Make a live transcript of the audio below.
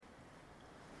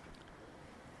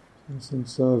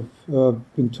Since I've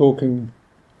been talking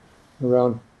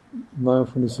around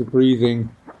mindfulness of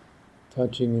breathing,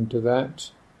 touching into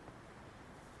that,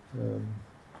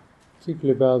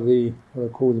 particularly about what I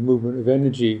call the movement of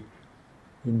energy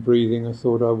in breathing, I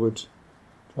thought I would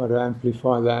try to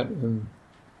amplify that and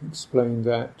explain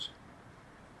that,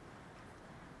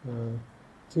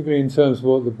 particularly in terms of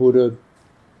what the Buddha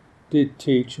did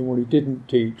teach and what he didn't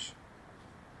teach.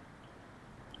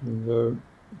 And though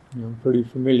I'm pretty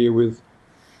familiar with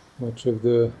much of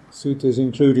the suttas,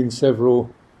 including several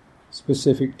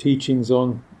specific teachings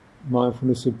on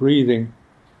mindfulness of breathing.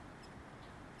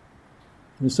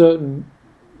 And certain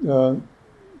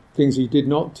things he did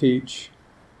not teach,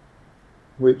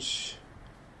 which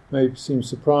may seem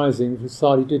surprising. For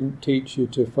starters, he didn't teach you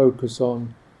to focus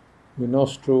on your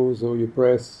nostrils or your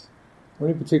breath or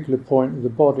any particular point of the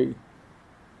body,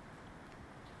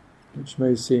 which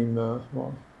may seem,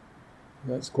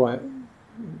 that's quite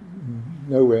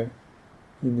nowhere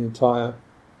in the entire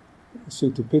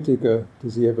Sutta Pitaka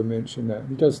does he ever mention that.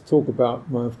 He does talk about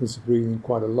mindfulness of breathing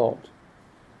quite a lot.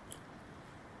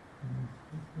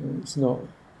 It's not,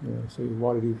 so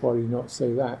why did he not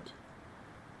say that?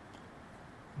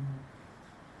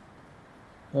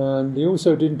 And he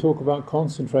also didn't talk about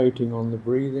concentrating on the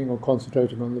breathing or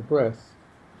concentrating on the breath,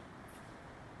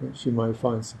 which you may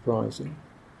find surprising.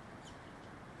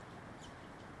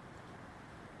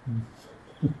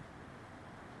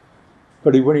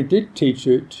 But when he did teach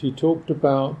it, he talked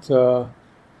about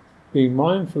being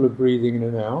mindful of breathing in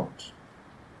and out,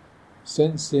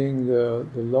 sensing the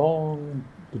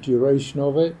duration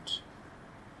of it,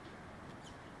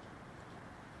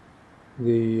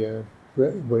 when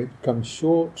it becomes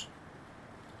short.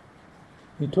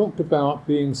 He talked about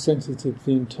being sensitive to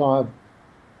the entire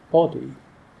body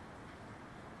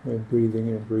when breathing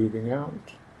in and breathing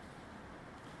out.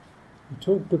 He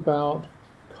talked about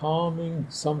calming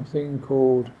something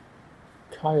called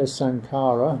kaya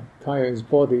sankhara. Kaya is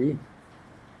body.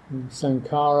 And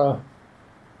sankhara,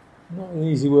 not an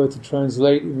easy word to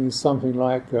translate. It means something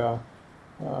like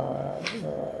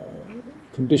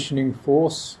conditioning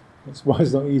force. That's why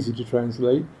it's not easy to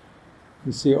translate.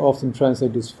 You see it often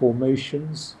translated as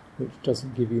formations, which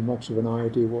doesn't give you much of an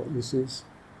idea what this is.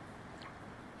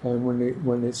 And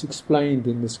when it's explained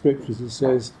in the scriptures, it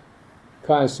says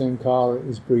Kaya Sankhara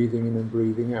is breathing in and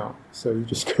breathing out. So you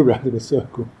just go round in a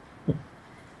circle.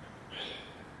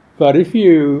 But if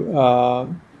you,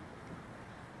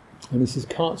 and this is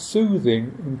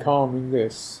soothing and calming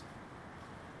this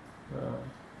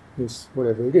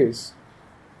whatever it is.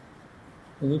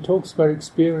 And he talks about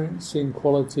experiencing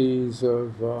qualities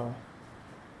of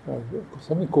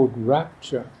something called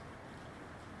rapture.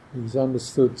 He's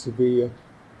understood to be a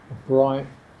bright,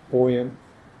 buoyant,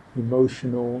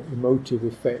 emotive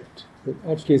effect that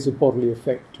actually has a bodily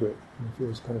effect to it. It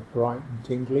feels kind of bright and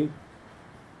tingly.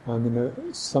 And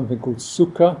then something called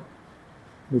sukha,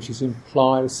 which is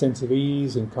implied a sense of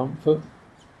ease and comfort.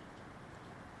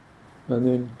 And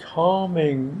then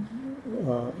calming,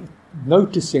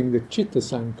 noticing the chitta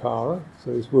sankhara,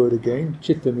 so this word again,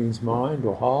 chitta means mind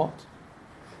or heart.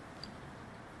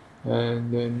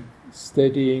 And then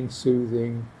steadying,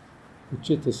 soothing the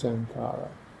chitta sankhara.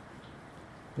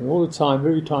 And all the time,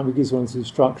 every time he gives one this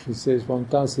instruction, he says one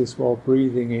does this while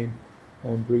breathing in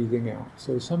and breathing out.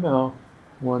 So somehow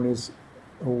one is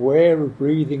aware of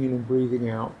breathing in and breathing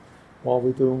out while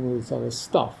we're doing all this other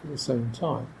stuff at the same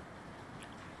time.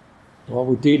 While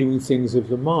we're dealing with things of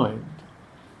the mind,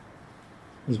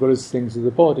 as well as things of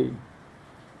the body.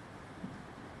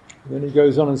 And then he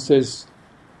goes on and says,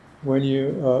 when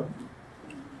you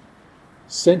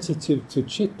sensitive to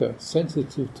chitta,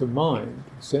 sensitive to mind,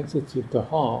 sensitive to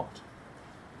heart,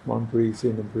 one breathes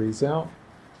in and breathes out,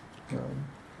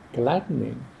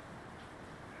 gladdening,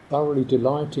 thoroughly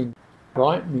delighting,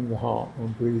 brightening the heart,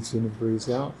 one breathes in and breathes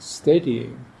out,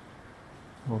 steadying,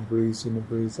 one breathes in and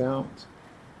breathes out,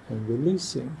 and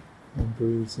releasing, one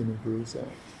breathes in and breathes out.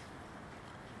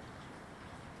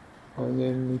 And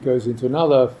then he goes into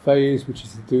another phase which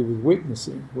is to do with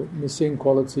witnessing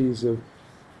qualities of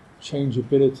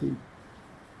changeability,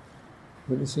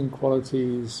 witnessing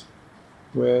qualities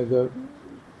where the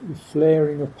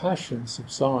flaring of passion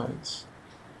subsides,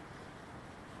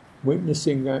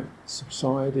 witnessing that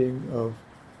subsiding of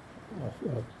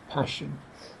passion,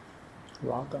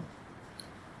 raga,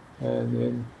 and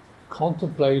then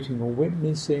contemplating or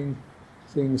witnessing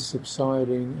things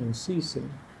subsiding and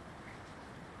ceasing,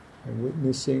 and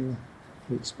witnessing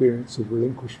the experience of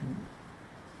relinquishment.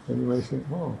 And you may think,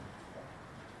 well,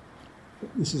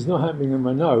 this is not happening in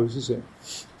my nose, is it?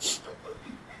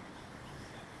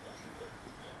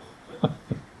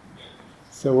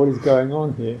 So what is going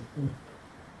on here?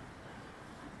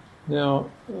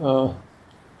 Now,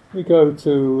 we go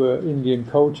to Indian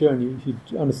culture, and if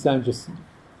you understand just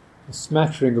a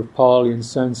smattering of Pali and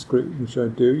Sanskrit, which I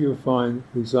do, you'll find,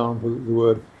 for example,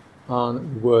 the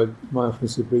word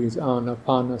mindfulness of breathing is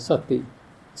anapanasati.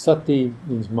 Sati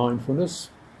means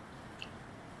mindfulness,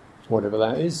 whatever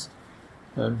that is.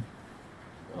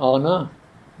 Ana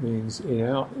means in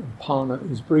out, and pana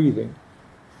is breathing.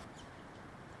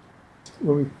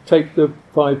 When we take the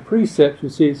 5 precepts, you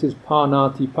see it says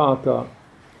panati pata,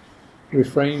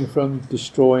 refrain from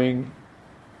destroying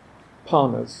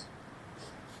panas.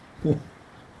 Yeah.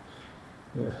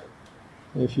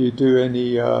 If you do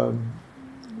any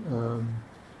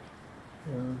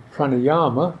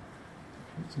pranayama,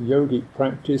 it's a yogic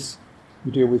practice,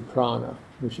 you deal with prana,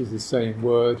 which is the same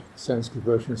word, Sanskrit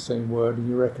version of the same word, and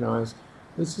you recognize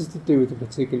this is to do with the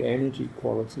particular energy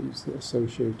qualities that are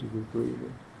associated with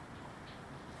breathing.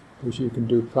 Because you can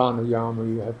do pranayama,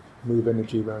 you have move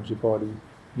energy around your body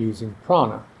using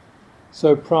prana.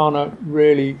 So prana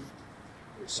really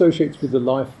associates with the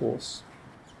life force.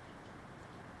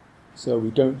 So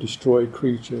we don't destroy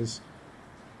creatures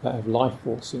that have life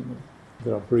force in them,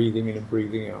 that are breathing in and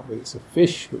breathing out. Whether it's a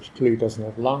fish, which clearly doesn't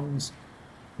have lungs,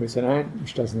 or it's an ant,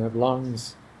 which doesn't have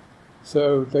lungs.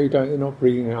 So they're not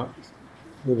breathing out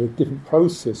with a different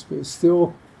process, but it's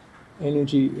still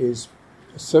energy is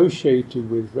associated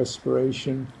with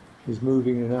respiration, is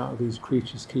moving in and out of these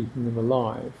creatures, keeping them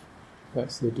alive.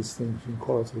 That's the distinguishing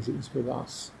quality as it is with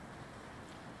us.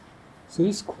 So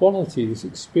this quality, this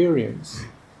experience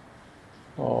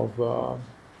of a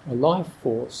life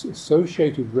force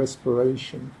associated with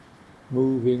respiration,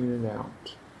 moving in and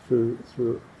out through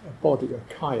a body, a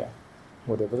kaya,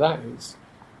 whatever that is.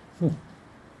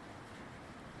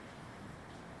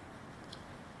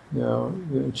 Now,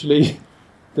 actually,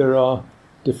 there are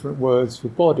different words for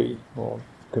body, or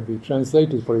can be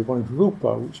translated as body. One is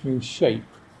rupa, which means shape.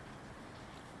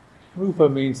 Rupa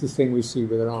means the thing we see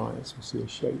with our eyes, we see a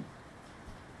shape.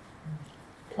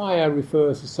 Kaya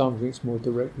refers to something that's more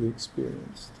directly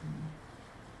experienced.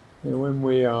 And when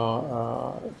we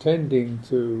are attending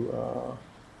to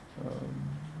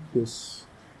this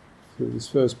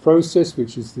first process,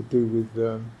 which is to do with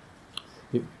the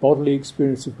bodily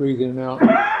experience of breathing in and out,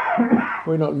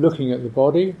 we're not looking at the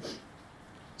body,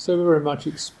 so we're very much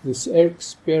the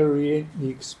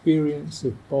experience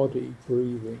of body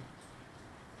breathing,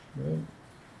 right?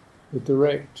 The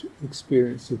direct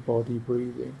experience of body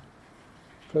breathing.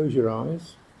 Close your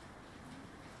eyes.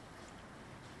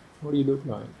 What do you look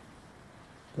like?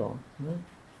 Gone, right?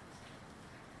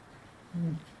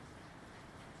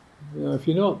 Now, if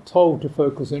you're not told to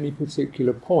focus on any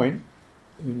particular point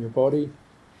in your body,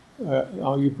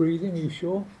 are you breathing? Are you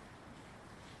sure?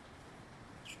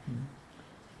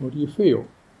 What do you feel?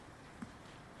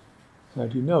 How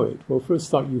do you know it? Well,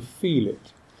 first up, you feel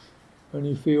it. And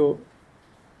you feel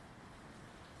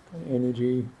kind of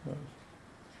energy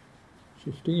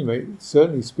shifting. You may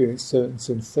certainly experience certain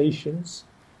sensations.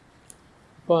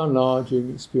 By and large, you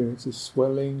experience of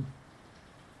swelling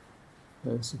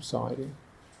and subsiding.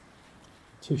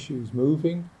 Tissues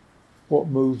moving. What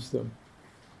moves them?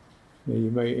 Now,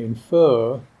 you may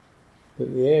infer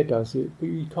that the air does it, but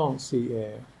you can't see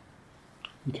air.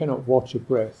 You cannot watch a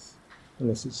breath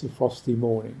unless it's a frosty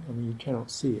morning. I mean, you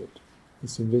cannot see it.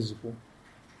 It's invisible.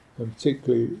 And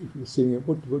particularly if you're seeing it,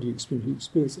 what do you experience? You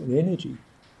experience an energy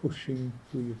pushing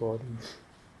through your body.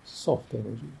 Soft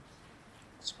energy,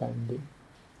 expanding.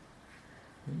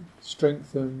 It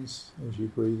strengthens as you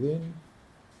breathe in,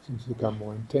 seems to become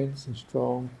more intense and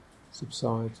strong,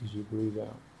 subsides as you breathe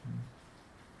out.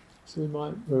 So we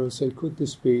might well say, could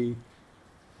this be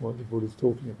what the Buddha is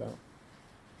talking about?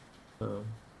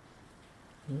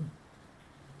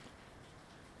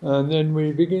 And then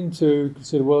we begin to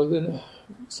consider, well, then,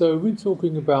 so we're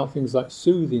talking about things like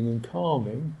soothing and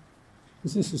calming.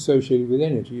 This is associated with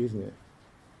energy, isn't it?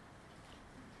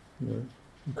 You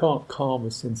can't calm a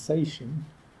sensation,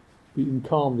 but you can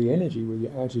calm the energy whether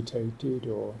you're agitated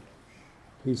or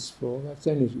peaceful. That's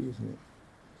energy, isn't it?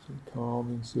 So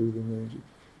calming, soothing energy.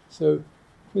 So,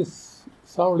 with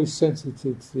thoroughly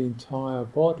sensitive to the entire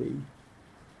body,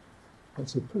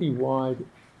 that's a pretty wide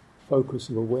focus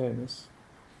of awareness.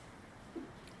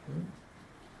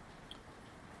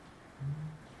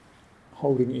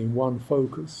 Holding it in one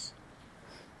focus.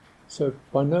 So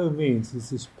by no means is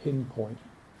this pinpoint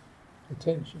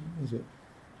attention, is it?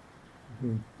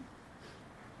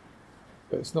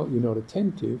 But it's not you're not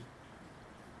attentive,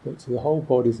 but to the whole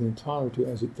body's entirety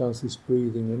as it does this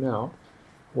breathing in and out,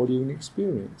 what do you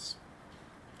experience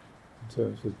in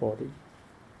terms of body?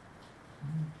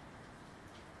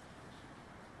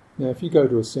 Now, if you go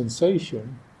to a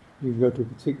sensation, you can go to a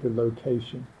particular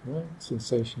location, right?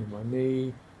 Sensation in my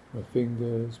knee, my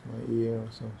fingers, my ear,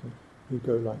 or something. You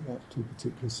go like that to a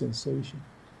particular sensation.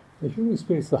 If you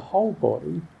experience the whole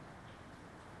body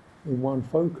in one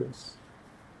focus,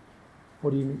 what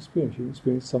do you experience? You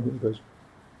experience something that goes.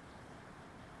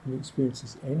 You experience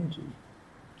this energy,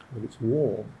 whether it's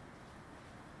warm,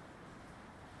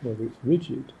 whether it's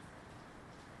rigid,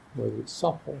 whether it's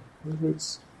supple, whether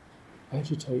it's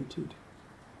agitated.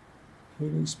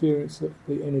 You experience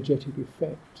the energetic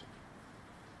effect.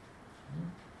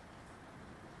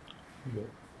 Yeah.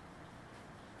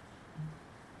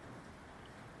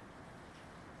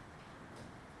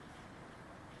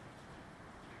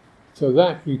 So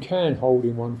that you can hold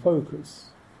in one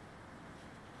focus.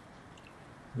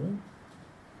 Yeah?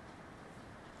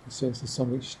 The sense of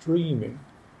something streaming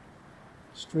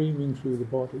through the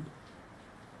body.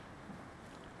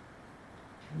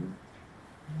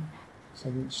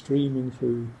 Something streaming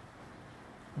through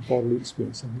a bodily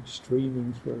experience, something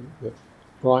streaming through that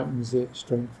brightens it,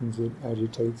 strengthens it,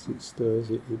 agitates it, stirs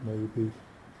it, it may be.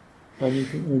 And you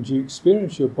can, when you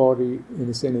experience your body in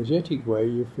this energetic way,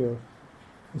 you feel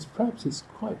perhaps it's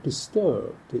quite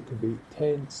disturbed. It could be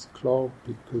tense, clogged,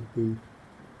 it could be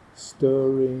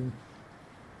stirring,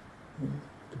 it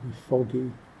could be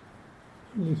foggy.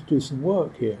 You need to do some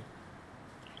work here.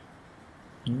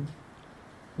 And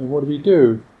what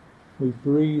do? We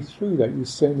breathe through that. You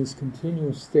send this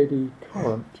continuous steady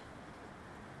current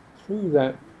through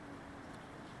that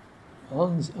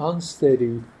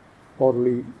unsteady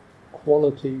bodily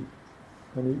quality,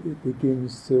 and it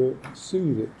begins to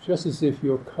soothe it, just as if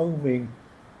you're combing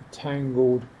a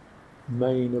tangled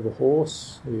mane of a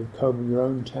horse, or you're combing your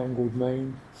own tangled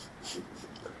mane.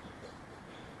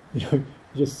 You're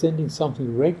just sending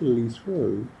something regularly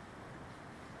through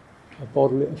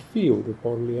a field of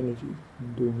bodily energy,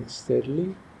 and doing it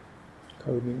steadily,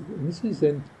 combing. And this is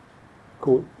then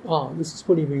called, this is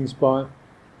what he means by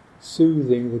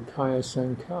soothing the kaya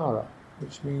sankara,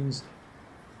 which means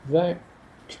that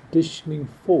conditioning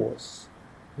force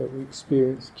that we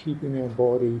experience keeping our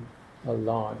body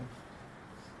alive.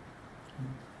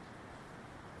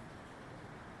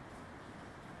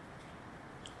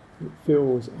 It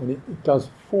feels, and it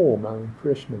does form our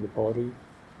impression of the body.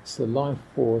 It's the life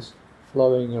force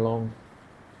flowing along,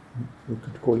 we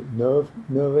could call it nerve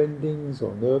endings,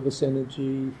 or nervous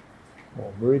energy,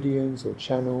 or meridians, or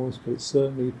channels, but it's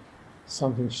certainly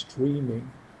something streaming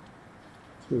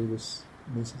through this.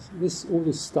 All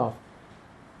this stuff,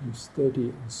 you steady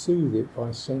it and soothe it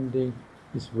by sending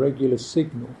this regular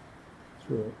signal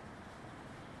through it.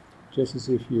 Just as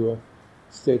if you were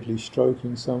steadily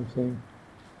stroking something,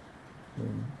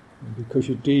 and because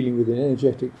you're dealing with an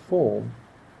energetic form,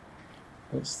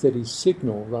 that steady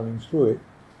signal running through it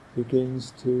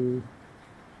begins to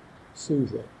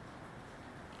soothe it.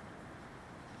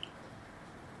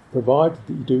 Provided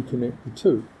that you do connect the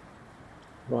two,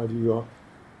 provided you are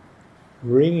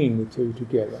bringing the two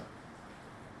together.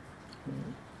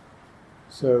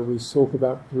 So we talk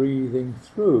about breathing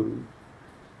through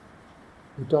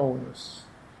the dullness,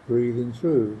 breathing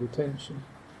through the tension.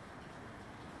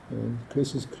 And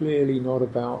this is clearly not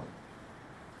about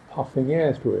puffing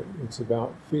air through it. It's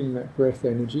about feeling that breath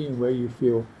energy, and where you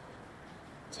feel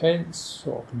tense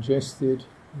or congested,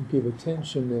 you give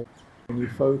attention there, and you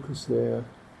focus there,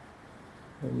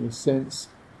 and you sense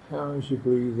how is your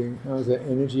breathing, how is that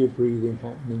energy of breathing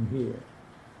happening here.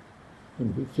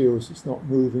 And if it feels it's not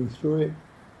moving through it,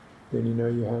 then you know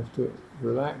you have to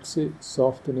relax it,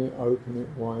 soften it, open it,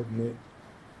 widen it,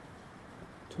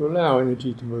 to allow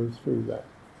energy to move through that.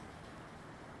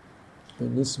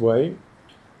 In this way,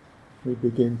 we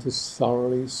begin to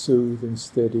thoroughly soothe and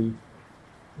steady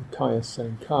the kaya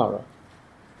sankara,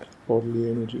 bodily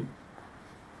energy.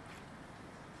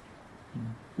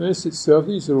 This itself,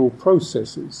 these are all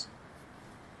processes.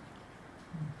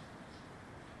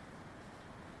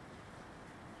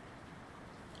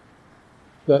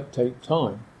 That take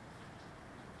time.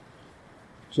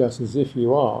 Just as if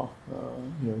you are,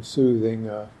 soothing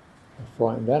a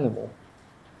frightened animal.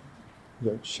 You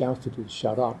don't shout at it,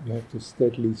 shut up. You have to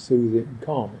steadily soothe it and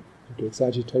calm it. It gets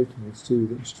agitated, and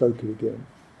soothe it and stroke it again.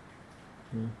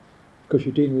 Because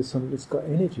you're dealing with something that's got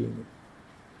energy in it.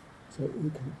 So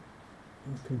it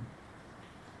can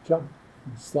jump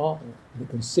and start, and it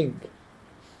can sink.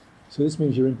 So this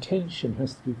means your intention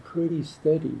has to be pretty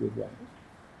steady with that.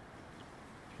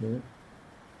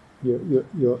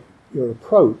 Your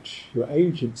approach, your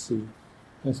agency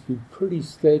has to be pretty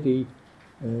steady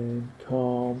and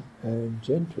calm and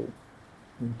gentle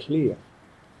and clear.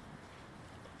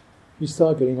 If you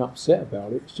start getting upset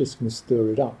about it, it's just going to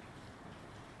stir it up.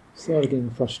 start getting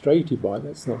frustrated by it,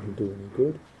 that's not going to do any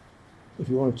good. If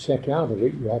you want to check out of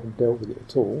it, you haven't dealt with it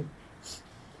at all.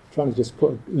 Trying to just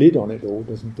put a lid on it all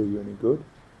doesn't do you any good.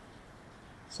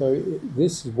 So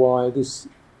this is why this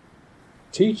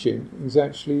teaching is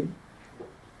actually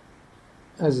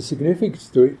has a significance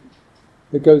to it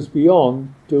that goes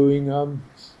beyond doing,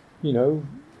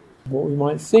 what we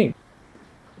might think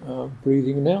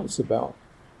breathing and outs about.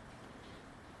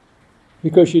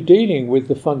 Because you're dealing with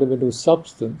the fundamental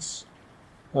substance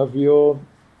of your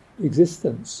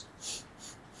existence.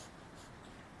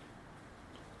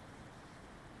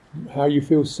 How you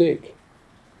feel sick,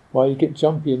 why you get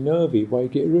jumpy and nervy, why you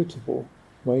get irritable,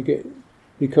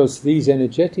 because these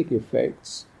energetic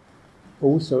effects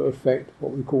also affect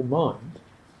what we call mind.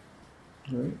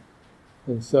 Right?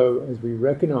 And so as we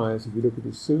recognize, if we look at the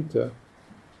sutta,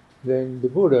 then the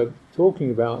Buddha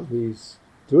talking about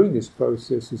doing this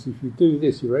process is if you do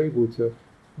this, you're able to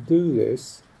do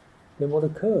this, then what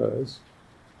occurs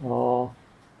are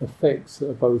effects that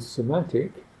are both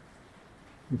somatic,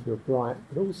 you feel bright,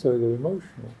 but also they're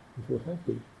emotional, you feel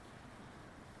happy.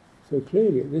 So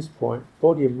clearly at this point,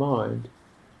 body and mind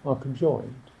are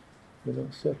conjoined, they're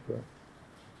not separate.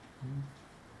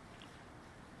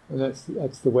 And that's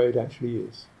the way it actually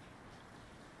is.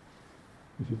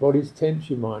 If your body is tense,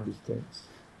 your mind is tense.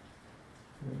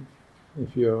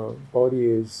 If your body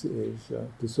is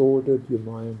disordered, your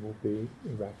mind will be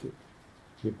erratic.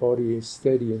 If your body is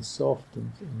steady and soft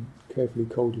and carefully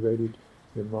cultivated,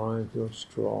 your mind feels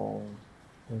strong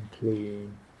and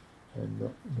clean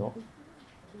and not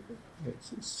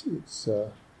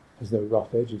has no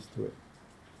rough edges to it.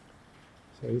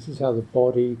 So this is how the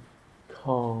body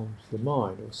calms the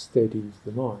mind, or steadies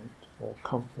the mind, or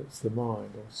comforts the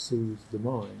mind, or soothes the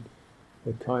mind.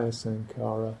 The kaya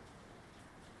sankhara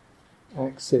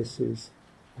accesses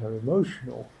our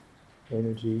emotional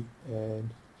energy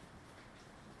and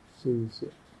soothes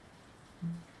it.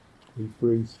 We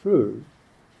breathe through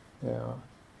our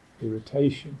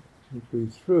irritation, we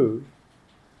breathe through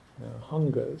our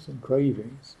hungers and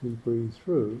cravings, we breathe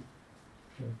through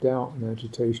our doubt and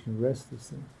agitation and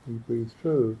restlessness, we breathe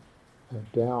through our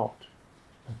doubt,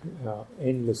 our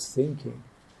endless thinking,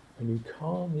 and you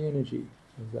calm the energy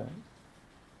of that.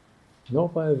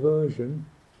 Not by aversion,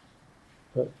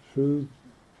 but through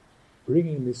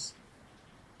bringing this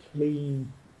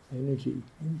clean energy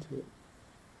into it.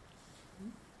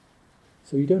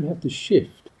 So you don't have to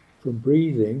shift from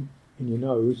breathing in your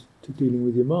nose to dealing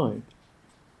with your mind,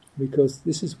 because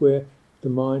this is where the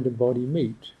mind and body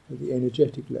meet at the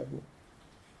energetic level.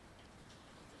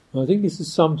 I think this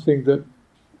is something that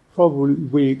probably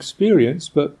we experience,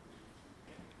 but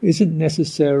isn't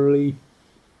necessarily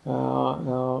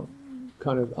our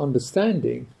kind of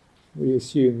understanding. We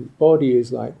assume the body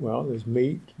is like, well, there's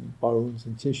meat and bones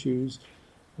and tissues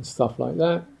and stuff like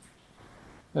that,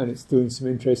 and it's doing some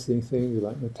interesting things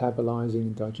like metabolizing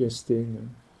and digesting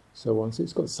and so on. So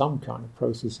it's got some kind of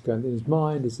process going. Then his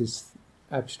mind is this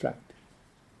abstract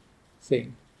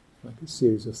thing, like a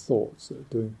series of thoughts that are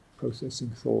doing processing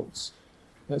thoughts.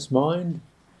 That's mind,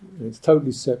 and it's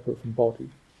totally separate from body.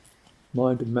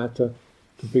 Mind and matter,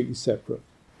 completely separate.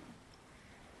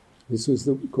 This was,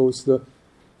 of course, the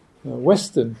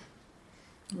Western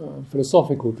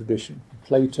philosophical tradition,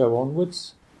 Plato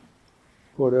onwards,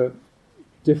 what a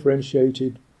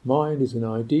differentiated mind is an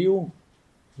ideal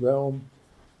realm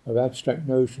of abstract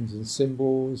notions and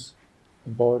symbols,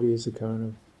 and body is a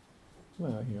kind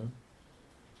of,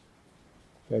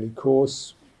 fairly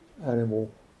coarse animal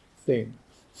thing.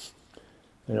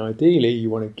 And ideally you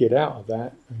want to get out of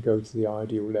that and go to the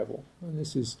ideal level. And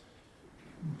this is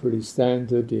pretty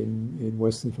standard in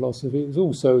Western philosophy. It was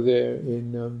also there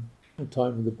in the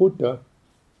time of the Buddha,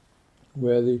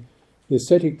 where the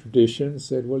ascetic tradition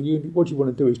said, well, what you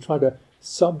want to do is try to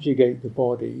subjugate the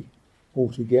body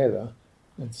altogether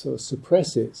and sort of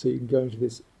suppress it so you can go into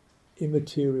this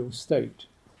immaterial state.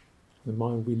 The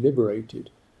mind will be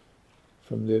liberated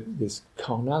from this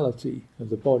carnality of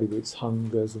the body with its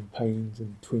hungers and pains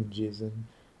and twinges and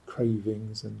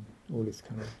cravings and all this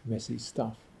kind of messy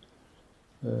stuff.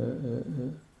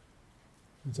 And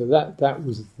so that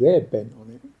was their bent on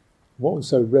it. What was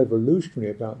so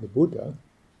revolutionary about the Buddha,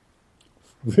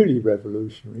 really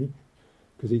revolutionary,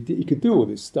 because he could do all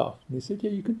this stuff. And he said,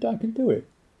 yeah, I can do it.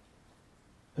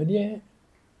 And yet,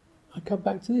 I come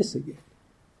back to this again.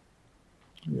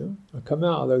 I come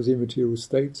out of those immaterial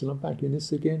states and I'm back in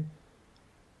this again.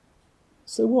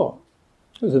 So what?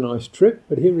 It was a nice trip,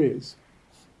 but here it is.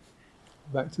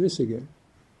 Back to this again.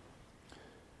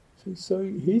 So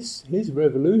his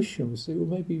revolution was, well,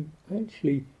 maybe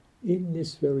actually in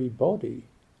this very body,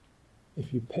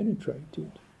 if you penetrate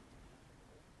it,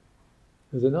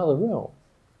 there's another realm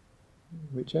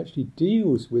which actually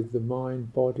deals with the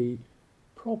mind-body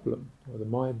problem, or the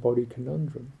mind-body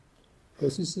conundrum.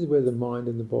 Because this is where the mind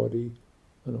and the body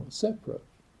are not separate.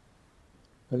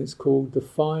 And it's called the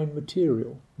fine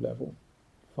material level.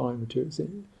 Fine material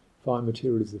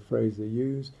is the phrase they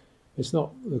use. It's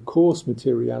not the coarse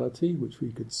materiality, which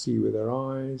we could see with our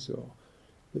eyes, or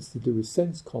it's to do with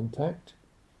sense contact.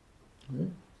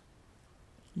 Right?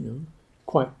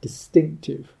 Quite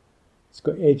distinctive. It's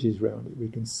got edges around it. We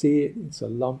can see it. It's a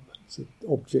lump. It's an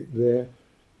object there.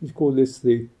 We call this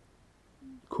the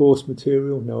coarse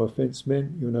material. No offence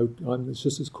meant. I'm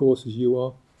just as coarse as you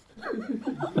are.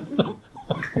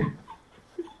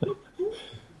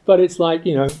 But it's like,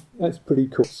 that's pretty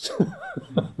coarse.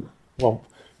 Well,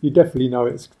 you definitely know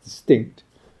it's distinct.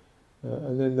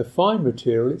 And then the fine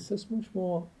material, it's just much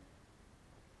more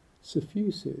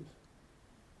suffusive.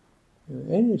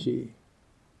 Energy,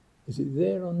 is it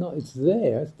there or not? It's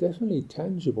there. It's definitely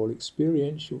tangible,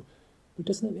 experiential, but it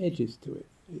doesn't have edges to it.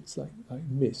 It's like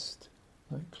mist,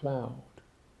 like cloud,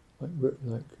 like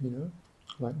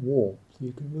warmth.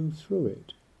 You can move through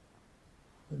it.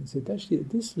 And so actually at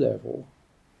this level,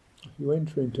 if you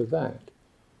enter into that,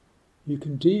 you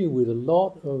can deal with a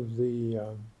lot of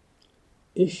the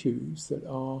issues that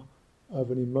are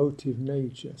of an emotive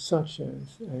nature, such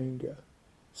as anger,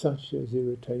 such as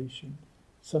irritation,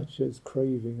 such as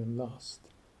craving and lust,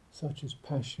 such as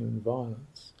passion and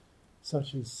violence,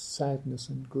 such as sadness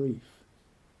and grief,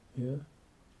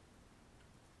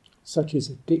 such as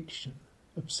addiction,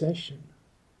 obsession,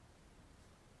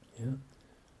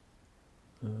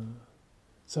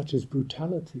 such as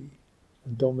brutality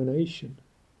and domination,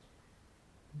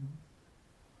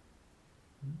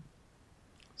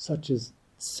 such as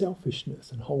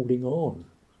selfishness and holding on,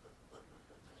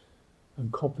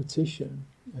 and competition,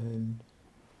 and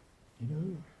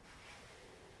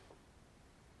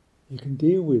you can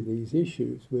deal with these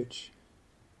issues which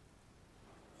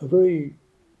are very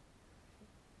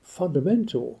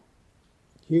fundamental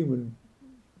human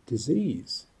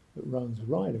disease that runs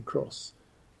right across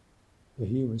the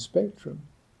human spectrum.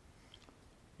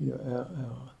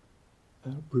 Our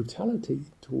brutality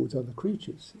towards other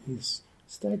creatures is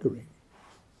staggering.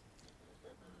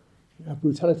 Our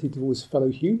brutality towards fellow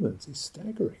humans is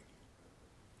staggering.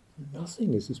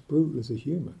 Nothing is as brutal as a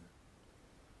human.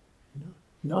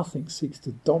 Nothing seeks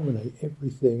to dominate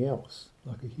everything else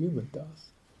like a human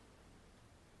does.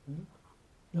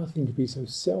 Nothing can be so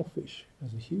selfish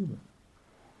as a human.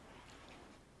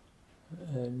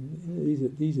 And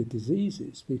these are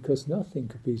diseases, because nothing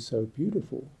could be so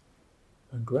beautiful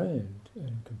and grand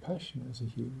and compassionate as a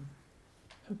human.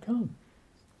 How come?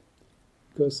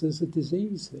 Because there's a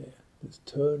disease there that's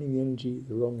turning the energy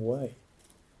the wrong way.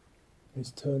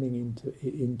 It's turning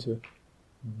into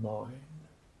mine,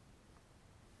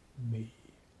 me.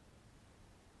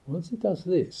 Once it does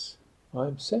this,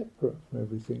 I'm separate from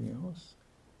everything else.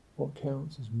 What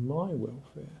counts is my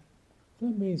welfare.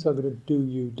 That means I'm going to do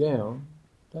you down.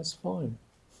 That's fine,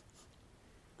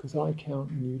 because I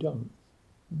count and you don't.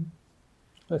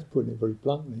 That's putting it very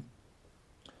bluntly.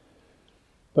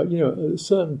 But at a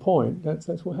certain point, that's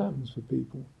what happens for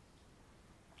people.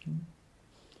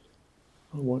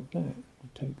 I want that.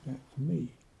 I'll take that for me.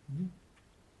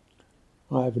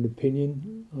 I have an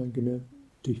opinion. I'm going to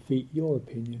defeat your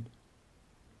opinion.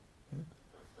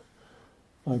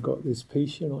 I got this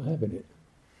piece. You're not having it.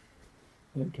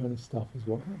 That kind of stuff is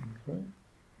what happens, right?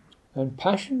 And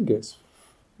passion gets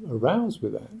aroused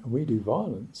with that, and we do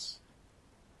violence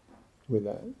with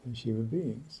that as human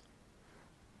beings.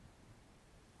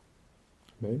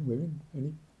 Men, women,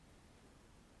 any?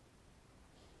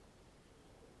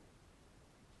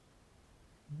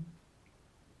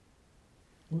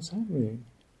 What's happening?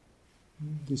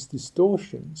 These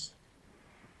distortions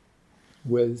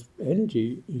where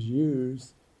energy is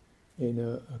used in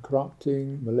a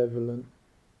corrupting, malevolent,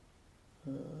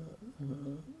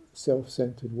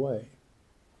 self-centered way,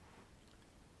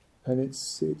 and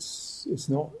it's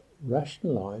not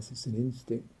rationalized. It's an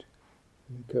instinct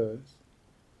that occurs.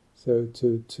 So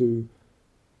to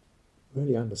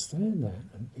really understand that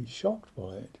and be shocked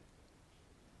by it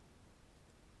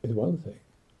is one thing,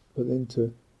 but then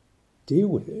to deal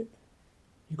with it,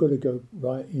 you've got to go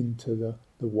right into the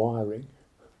wiring,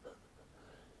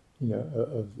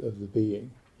 of the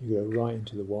being. You go right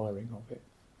into the wiring of it.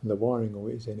 And the wiring of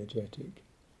it is energetic.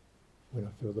 When I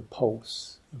feel the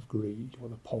pulse of greed, or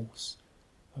the pulse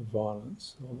of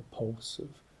violence, or the pulse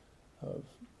of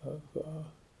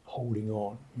holding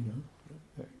on,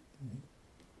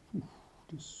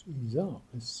 just ease up.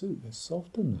 Let's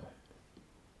soften that.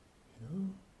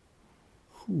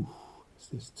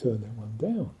 Let's turn that one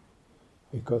down.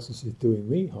 because this is doing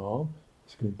me harm,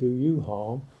 it's going to do you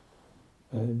harm,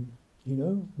 and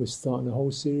we're starting a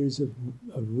whole series of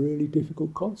really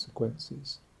difficult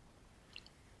consequences.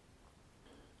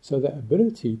 So that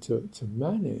ability to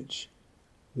manage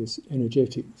this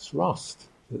energetic thrust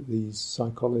that these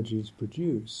psychologies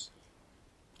produce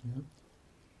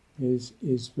is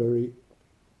very,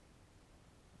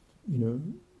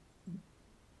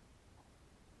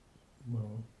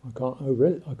 well, I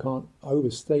can't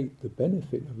overstate the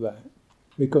benefit of that,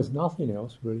 because nothing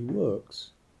else really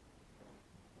works.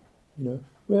 We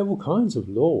have all kinds of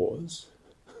laws.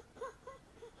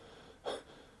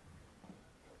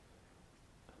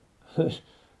 It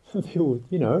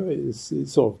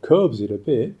sort of curbs it a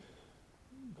bit,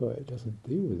 but it doesn't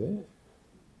deal with it.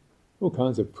 All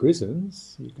kinds of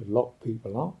prisons, you could lock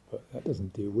people up, but that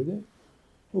doesn't deal with it.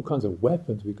 All kinds of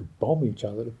weapons, we could bomb each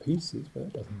other to pieces, but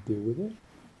that doesn't deal with it.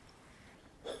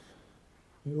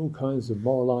 All kinds of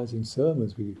moralizing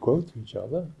sermons we could quote to each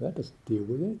other, that doesn't deal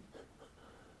with it.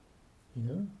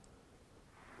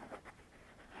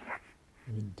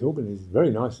 Talking is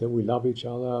very nice that we love each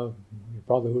other,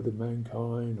 brotherhood of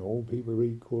mankind, all people are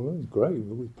equal. It's great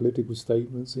with political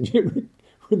statements, and yet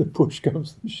when the push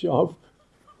comes to shove,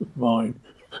 mine.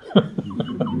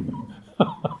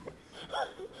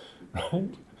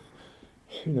 Right?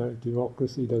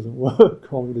 Democracy doesn't work,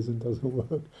 communism doesn't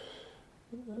work.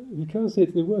 Because they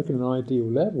work at an ideal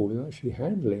level, they're actually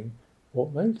handling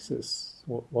what makes us,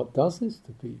 what does this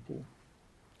to people.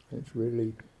 And it's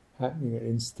really happening at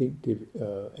instinctive,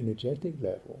 energetic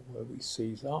level, where we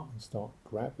seize up and start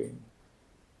grabbing,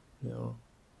 to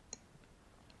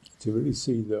really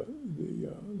see the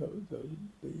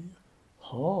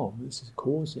harm this is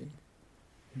causing.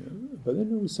 But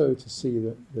then also to see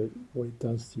that what it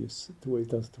does to you, what it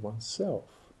does to oneself.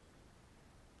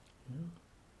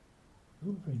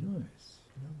 Not very nice.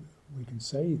 We can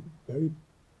say very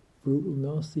brutal,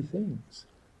 nasty things.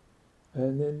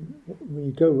 And then when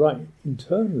you go right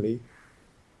internally,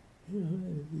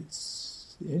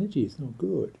 the energy is not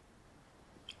good.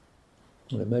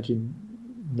 And I imagine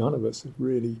none of us have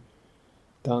really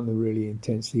done the really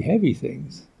intensely heavy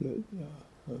things that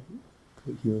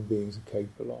human beings are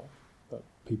capable of, but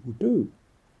people do.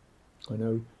 I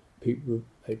know people,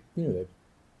 they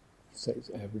say it's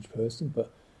an average person,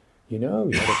 but you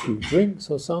had a few drinks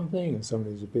or something, and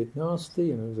somebody's a bit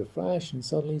nasty, and there was a flash, and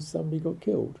suddenly somebody got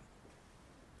killed.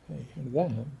 Hey, how did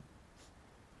that happen?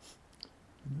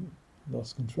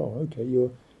 Lost control. Okay,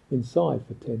 you're inside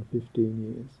for 10,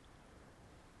 15 years.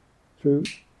 Through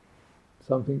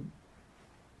something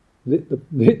lit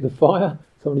the fire,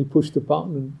 somebody pushed the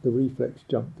button and the reflex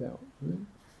jumped out.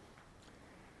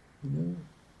 The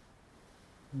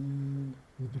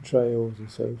betrayals and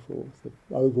so forth,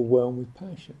 overwhelmed with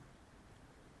passion.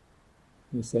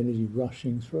 This energy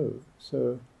rushing through.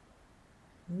 So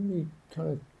really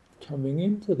kind of coming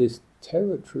into this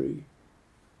territory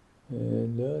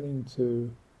and learning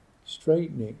to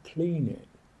straighten it, clean it.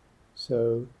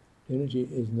 So energy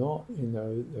is not in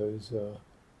those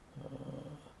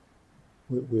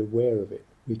we're aware of it.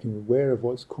 We can be aware of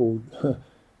what's called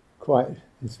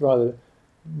it's rather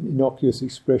innocuous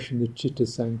expression, the citta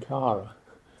sankhara,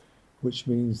 which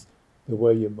means the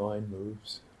way your mind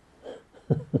moves.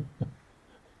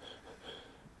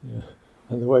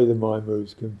 And the way the mind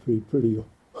moves can be pretty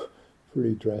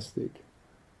drastic.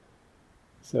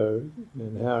 So,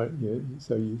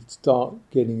 so you start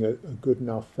getting a good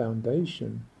enough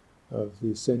foundation of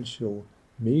the essential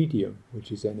medium,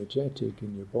 which is energetic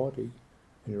in your body,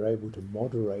 and you're able to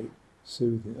moderate,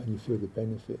 soothe, and you feel the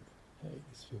benefit. Hey,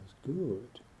 this feels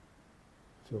good.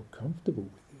 I feel comfortable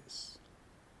with this.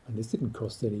 And this didn't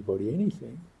cost anybody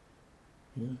anything.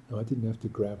 I didn't have to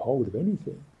grab hold of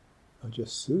anything. I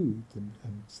just soothed and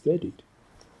steadied.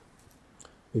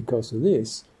 Because of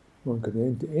this, one can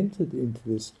enter into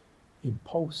this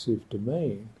impulsive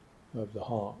domain of the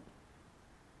heart,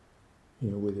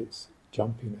 with its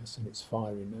jumpiness and its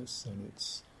fieriness and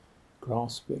its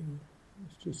grasping.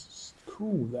 It's just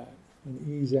cool that and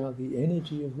ease out the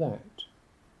energy of that.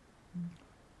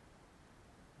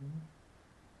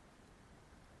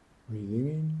 Breathing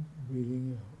in,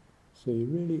 breathing out. So you're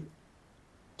really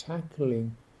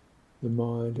tackling the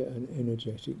mind at an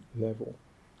energetic level,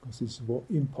 because this is what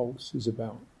impulse is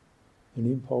about. An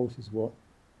impulse is what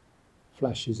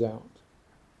flashes out.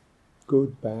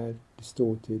 Good, bad,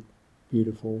 distorted,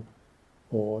 beautiful,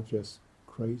 or just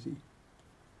crazy.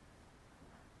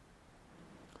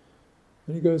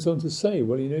 And he goes on to say,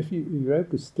 well, if you're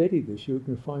able to steady this, you're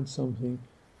going to find something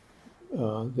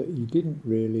that you didn't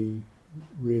really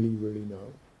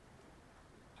know.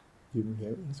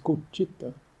 It's called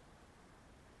citta.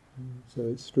 So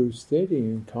it's through steadying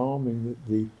and calming that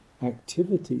the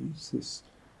activities, this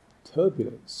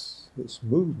turbulence, this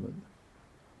movement,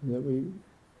 that we,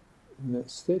 in that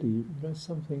steady,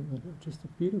 something like just a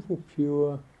beautiful,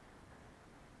 pure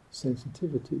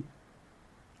sensitivity.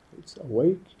 It's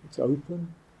awake, it's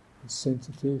open, it's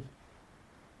sensitive,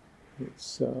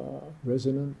 it's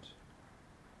resonant.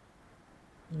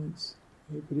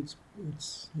 But it's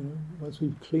once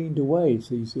we've cleaned away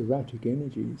these erratic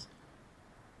energies,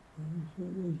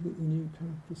 you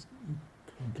kind of just you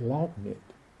can gladden it.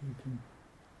 You can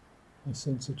a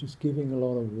sense of just giving a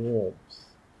lot of warmth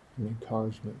and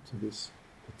encouragement to this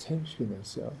potential in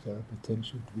ourselves, our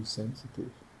potential to be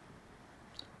sensitive,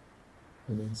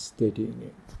 and then steadying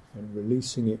it and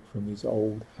releasing it from these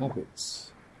old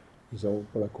habits, these old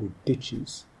what I call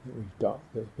ditches that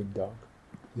have been dug,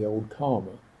 the old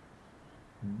karma,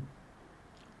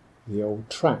 the old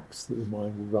tracks that the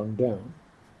mind will run down.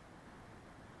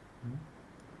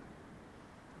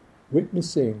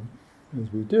 Witnessing,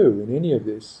 as we do in any of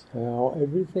this, how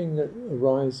everything that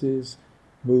arises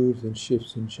moves and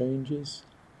shifts and changes.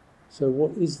 So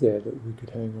what is there that we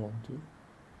could hang on to,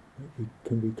 that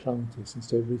can be clung to,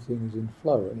 since everything is in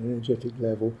flow at an energetic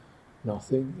level?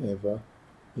 Nothing ever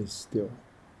is still.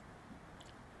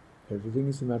 Everything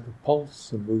is a matter of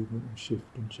pulse and movement and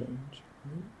shift and change.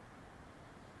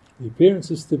 The appearance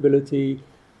of stability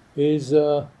is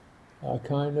a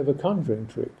kind of a conjuring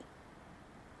trick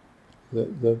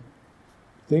that the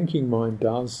thinking mind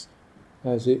does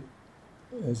as it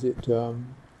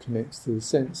connects to the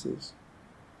senses.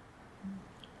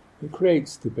 It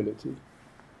creates stability.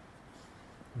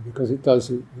 And because it does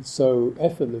it so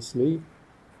effortlessly,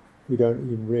 we don't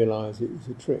even realise it is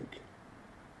a trick.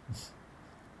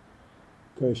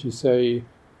 Because you say,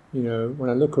 when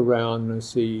I look around and I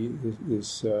see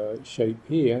this shape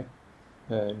here,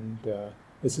 and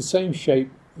it's the same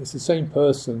shape, it's the same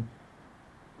person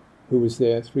who was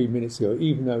there 3 minutes ago,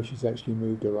 even though she's actually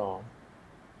moved her arm.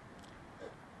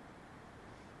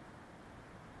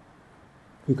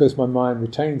 Because my mind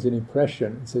retains an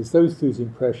impression and says those two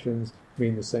impressions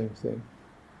mean the same thing.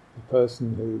 The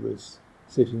person who was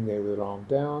sitting there with her arm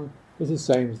down is the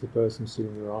same as the person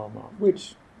sitting with her arm up,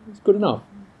 which is good enough.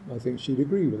 I think she'd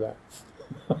agree with that.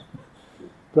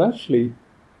 But actually,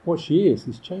 what she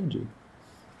is changing.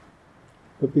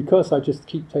 But because I just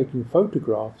keep taking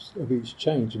photographs of each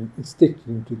change and sticking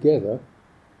them together,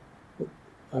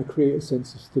 I create a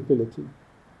sense of stability.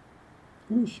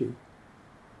 Who is she?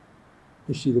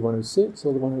 Is she the one who sits,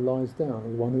 or the one who lies down, or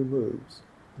the one who moves?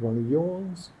 The one who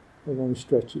yawns, or the one who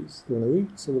stretches? The one who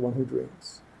eats, or the one who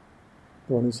drinks?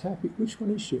 The one who's happy? Which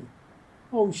one is she?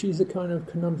 Oh, she's a kind of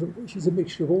conundrum. She's a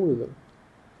mixture of all of them.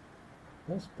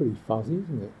 That's pretty fuzzy,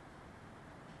 isn't it?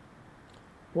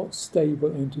 What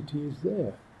stable entity is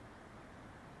there?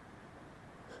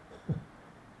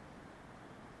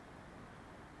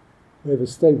 We have a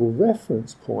stable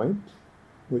reference point,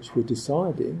 which we're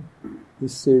deciding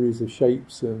this series of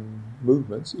shapes and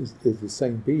movements is the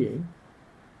same being.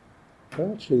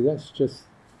 But actually that's just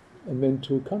a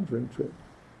mental conjuring trick.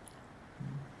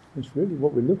 It's really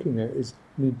what we're looking at is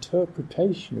an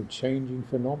interpretation of changing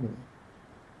phenomena.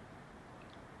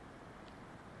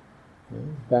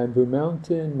 Bamboo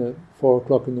Mountain at 4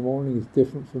 o'clock in the morning is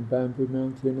different from Bamboo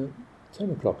Mountain at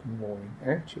 10 o'clock in the morning.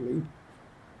 Actually,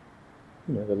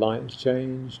 the light has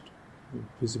changed, the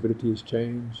visibility has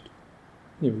changed.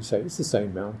 We say it's the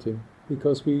same mountain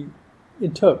because we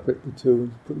interpret the two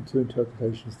and put the two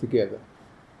interpretations together.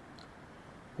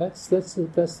 That's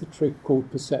the trick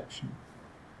called perception.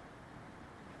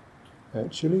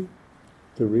 Actually,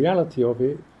 the reality of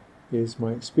it is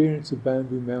my experience of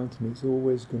Bamboo Mountain is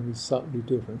always going to be subtly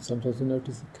different. Sometimes I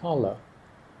notice the colour,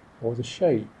 or the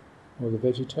shape, or the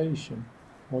vegetation,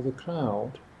 or the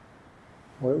cloud,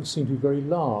 or it will seem to be very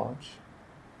large,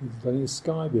 with only a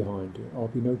sky behind it. I'll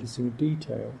be noticing a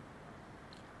detail.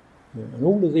 And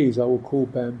all of these I will call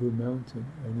Bamboo Mountain,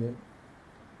 and yet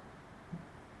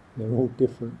they're all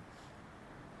different.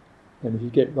 And if you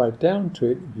get right down to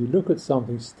it, if you look at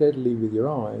something steadily with your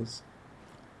eyes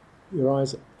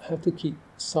have to keep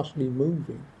subtly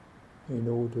moving in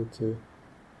order to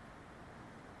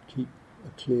keep a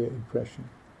clear impression,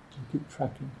 and keep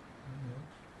tracking.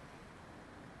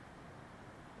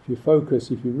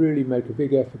 If you really make a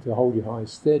big effort to hold your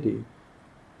eyes steady,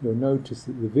 you'll notice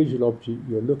that the visual object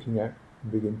you're looking at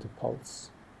will begin to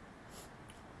pulse.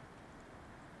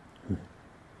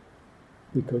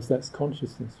 Because that's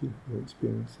consciousness you're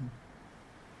experiencing.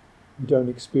 You don't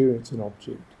experience an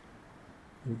object.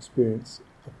 You experience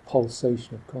a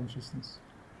pulsation of consciousness.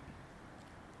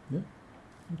 Yeah?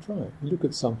 You try it. You look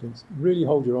at something, really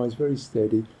hold your eyes very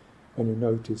steady, and you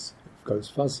notice goes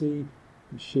fuzzy,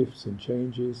 it shifts and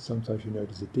changes. Sometimes you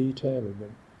notice a detail, and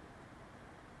then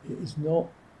it is not.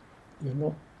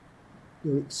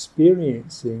 You're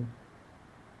experiencing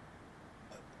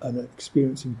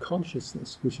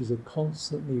consciousness, which is a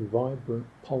constantly vibrant,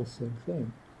 pulsing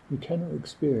thing. You cannot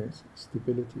experience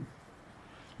stability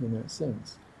in that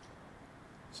sense.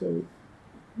 So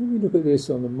when we look at this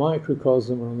on the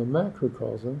microcosm and on the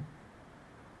macrocosm,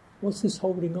 what's this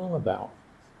holding on about?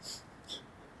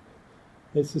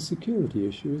 It's a security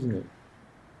issue, isn't it?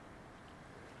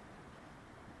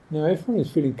 Now, if one is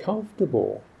feeling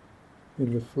comfortable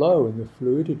in the flow and the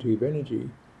fluidity of energy,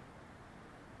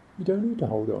 you don't need to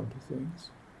hold on to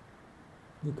things,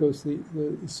 because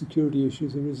the security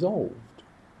issues are resolved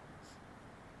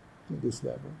at this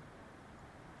level.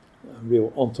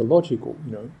 Real ontological,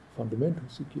 fundamental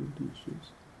security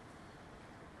issues.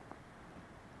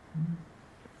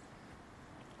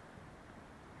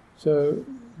 So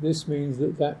this means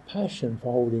that passion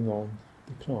for holding on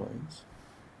declines.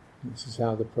 This is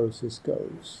how the process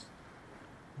goes.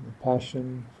 The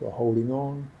passion for holding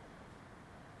on,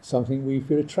 something we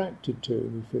feel attracted to.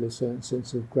 We feel a certain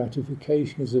sense of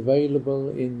gratification is available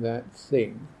in that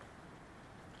thing.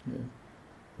 When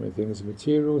a thing is a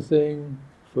material thing,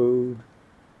 food,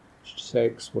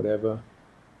 sex, whatever,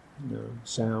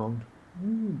 sound,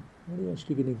 what are you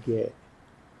actually going to get?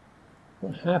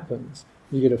 What happens?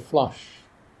 You get a flush,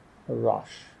 a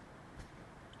rush.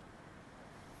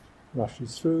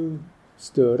 Rushes through,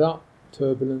 stirred up,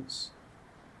 turbulence,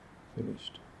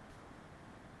 finished.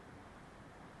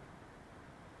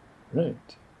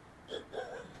 Right.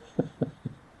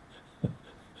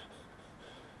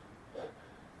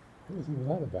 What was all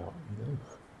that about,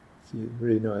 See a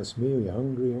really nice meal, you're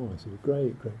hungry, it's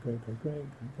great.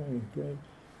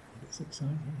 It's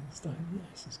exciting, it's like,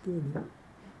 yes, it's good.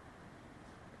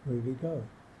 Where did it go?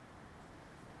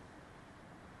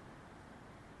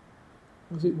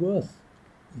 Was it worth?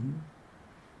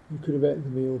 You could have ate the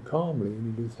meal calmly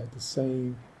and you'd have had the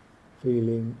same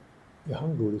feeling, your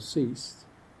hunger would have ceased.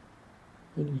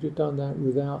 And you could have done that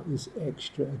without this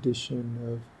extra addition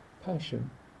of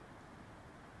passion,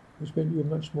 which meant you were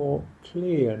much more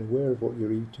clear and aware of what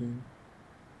you're eating.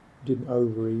 You didn't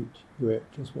overeat, you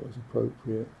ate just what was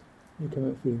appropriate. You come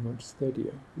out feeling much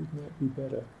steadier. Wouldn't that be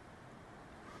better?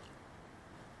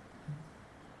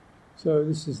 So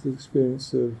this is the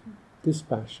experience of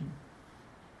dispassion.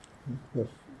 The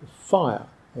fire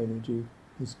energy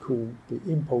is cooled, the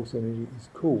impulse energy is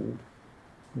cooled.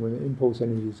 And when the impulse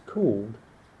energy is cooled,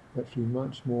 we're actually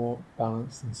much more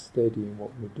balanced and steady in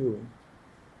what we're doing.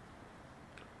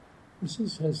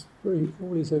 This has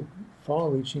all these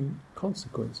far-reaching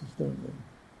consequences, don't they?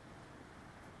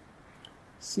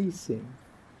 Ceasing,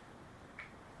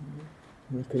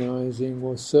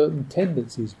 recognizing, certain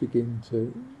tendencies begin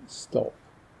to stop.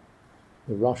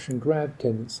 The rush and grab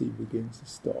tendency begins to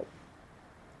stop.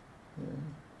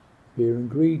 Fear and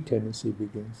greed tendency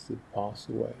begins to pass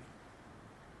away.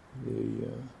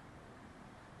 The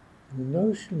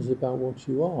notions about what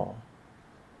you are,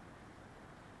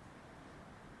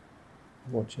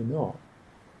 what you're not,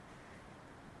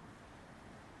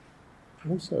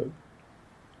 also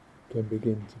can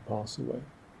begin to pass away.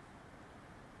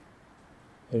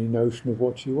 Any notion of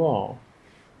what you are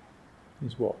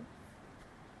is what?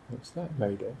 What's that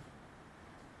made of?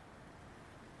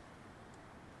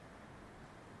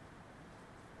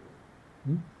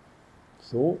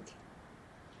 Thought,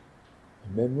 a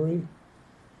memory,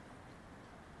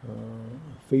 a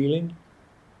feeling,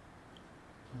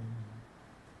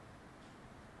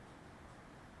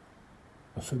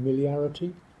 a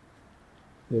familiarity.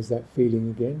 There's that feeling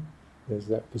again, there's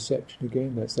that perception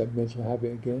again, that's that mental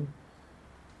habit again.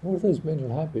 All of those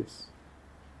mental habits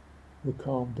were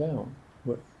calmed down,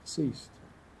 were ceased.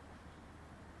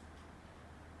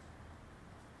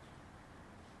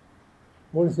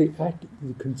 What if the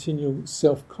continual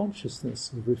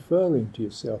self-consciousness of referring to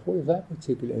yourself, what if that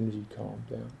particular energy calmed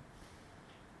down?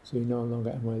 So you no longer,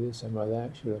 am I this, am I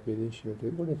that, should I be this, should I do?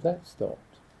 What if that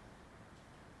stopped?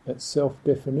 That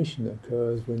self-definition that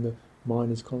occurs when the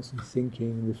mind is constantly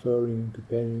thinking, referring and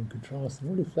comparing and contrasting.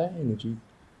 What if that energy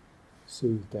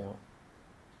soothed out?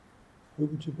 Who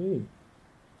would you be?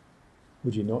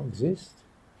 Would you not exist?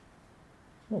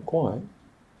 Not quite.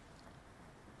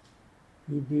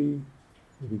 You'd be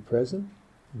present,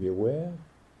 you'd be aware,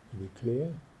 you'd be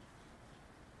clear.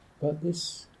 But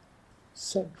this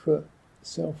separate,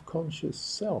 self-conscious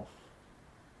self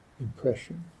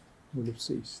impression would have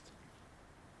ceased.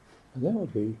 And that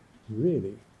would be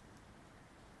really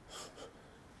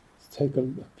take a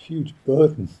huge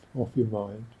burden off your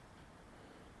mind.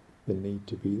 The need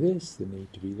to be this, the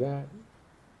need to be that,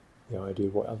 the idea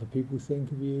of what other people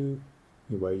think of you,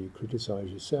 the way you criticise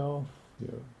yourself,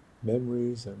 your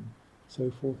memories and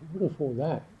so forth. What if all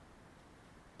that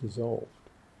dissolved?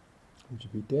 Would you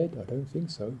be dead? I don't think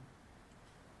so.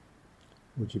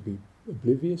 Would you be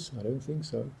oblivious? I don't think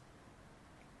so.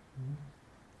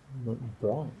 You might be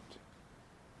bright,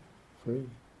 free,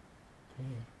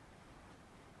 clear,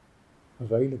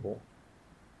 available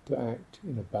to act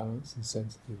in a balanced and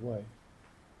sensitive way.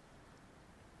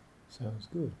 Sounds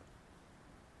good.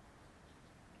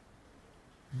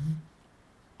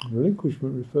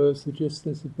 Relinquishment refers to just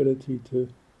this ability to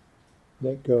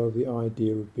let go of the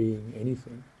idea of being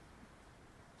anything.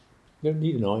 You don't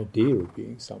need an idea of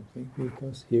being something,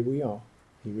 because here we are,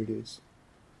 here it is.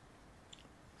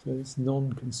 So it's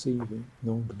non-conceiving,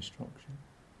 non-construction.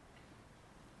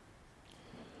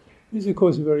 These, of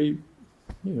course, are very,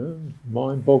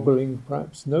 mind-boggling,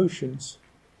 perhaps, notions.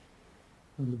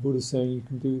 And the Buddha's saying you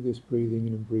can do this breathing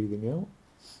in and breathing out.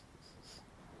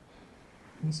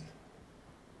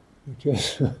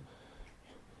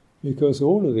 Because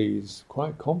all of these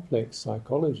quite complex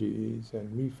psychologies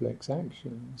and reflex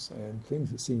actions and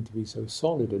things that seem to be so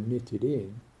solid and knitted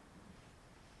in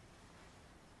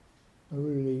are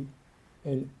really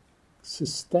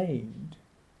sustained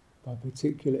by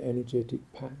particular energetic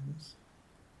patterns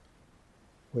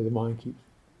where the mind keeps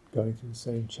going through the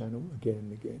same channel again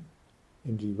and again.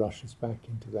 Energy rushes back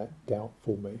into that doubt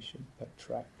formation, that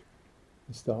track.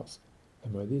 It starts,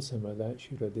 am I this, am I that,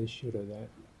 should I this, should I that?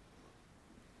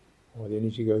 Or the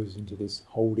energy goes into this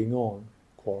holding on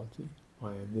quality.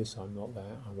 I am this, I'm not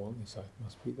that, I want this, I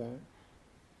must be that.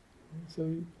 And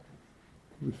so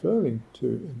referring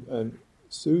to and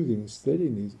soothing,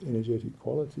 steadying these energetic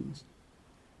qualities,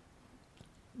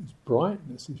 this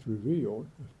brightness is revealed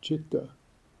of citta.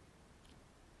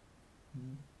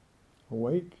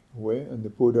 Awake, aware, and the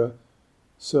Buddha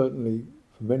certainly,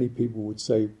 for many people, would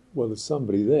say, well, there's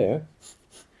somebody there.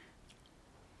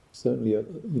 Certainly a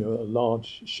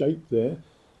large shape there,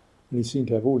 and he seemed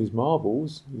to have all his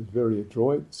marbles. He was very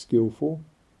adroit, skillful,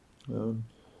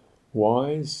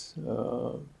 wise,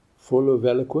 full of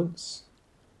eloquence.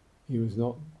 He was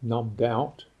not numbed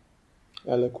out,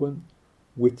 eloquent,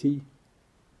 witty,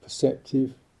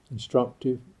 perceptive,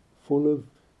 instructive, full of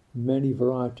many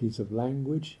varieties of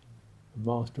language, a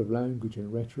master of language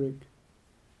and rhetoric.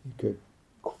 He could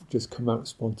just come out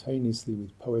spontaneously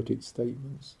with poetic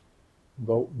statements,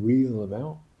 reel them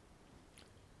out.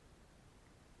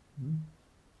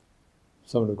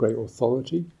 Someone of great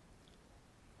authority,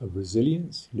 of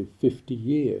resilience. He lived 50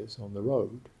 years on the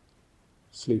road,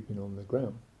 sleeping on the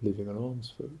ground, living on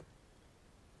alms food.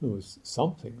 There was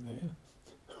something there.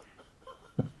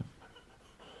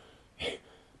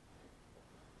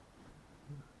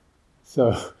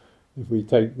 So, if we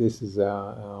take this as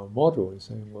our model, we're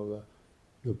saying, well,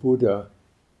 the Buddha,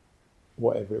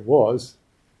 whatever it was,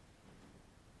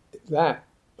 that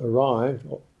arrived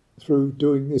through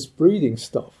doing this breathing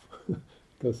stuff,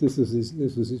 because this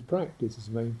was his practice, his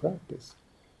main practice.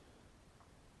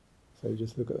 So you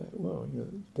just look at that. Well,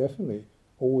 definitely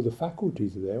all the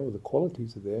faculties are there, all the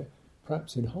qualities are there,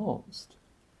 perhaps enhanced.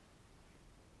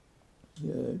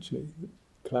 Yeah, actually,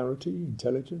 clarity,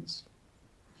 intelligence,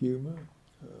 humour,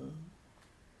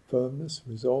 firmness,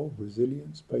 resolve,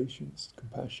 resilience, patience,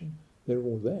 compassion, they're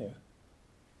all there.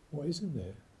 What isn't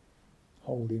there?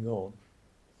 Holding on.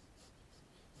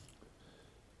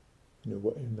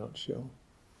 What in a nutshell?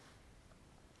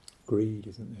 Greed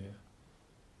isn't there.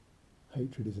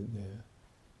 Hatred isn't there.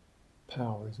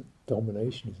 Power isn't.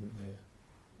 Domination isn't there.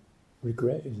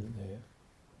 Regret isn't there.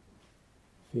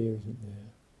 Fear isn't there.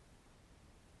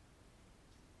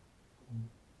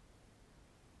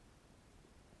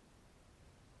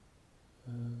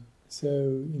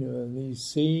 So, these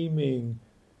seeming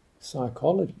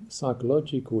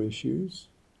psychological issues,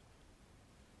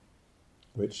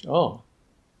 which are,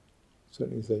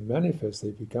 certainly as they manifest,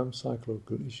 they become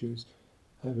psychological issues,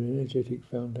 have an energetic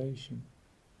foundation.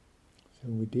 So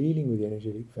when we're dealing with the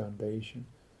energetic foundation,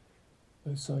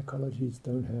 those psychologies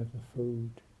don't have the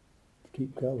food to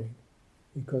keep going,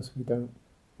 because we don't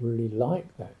really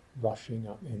like that rushing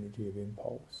up energy of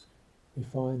impulse. We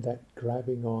find that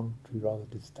grabbing on to be rather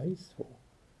distasteful,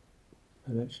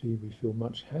 and actually we feel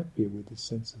much happier with this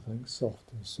sense of something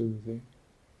soft and soothing,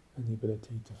 and the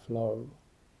ability to flow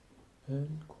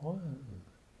and quietly,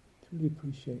 to really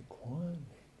appreciate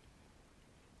quietly,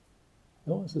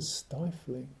 not as a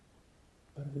stifling,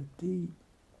 but as a deep,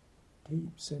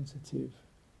 deep, sensitive,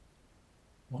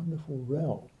 wonderful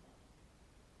realm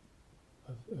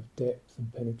of depth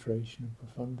and penetration and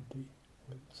profundity,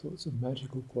 with sorts of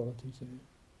magical qualities in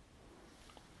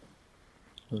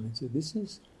it. And so this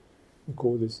is We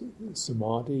call this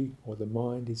samadhi, or the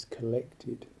mind is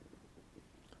collected.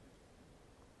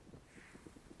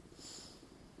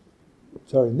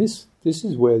 So in this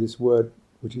is where this word,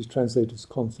 which is translated as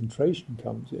concentration,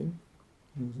 comes in.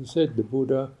 As I said, the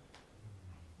Buddha,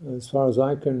 as far as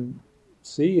I can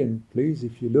see, and please,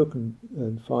 if you look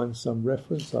and find some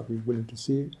reference, I'll be willing to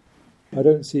see it. I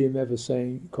don't see him ever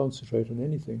saying concentrate on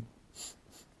anything,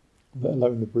 let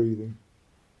alone the breathing.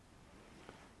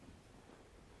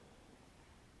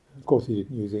 Of course, he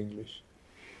didn't use English.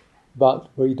 But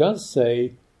what he does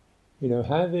say,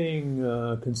 having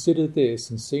considered this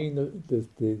and seen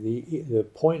the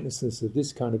pointlessness of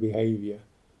this kind of behaviour,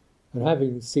 and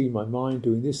having seen my mind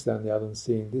doing this, that and the other, and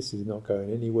seeing this is not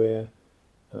going anywhere,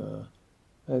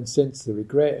 and sense the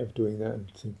regret of doing that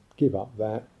and to give up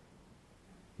that,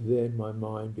 then my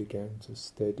mind began to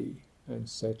steady and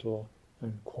settle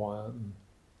and quieten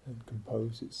and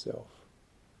compose itself.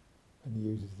 And he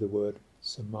uses the word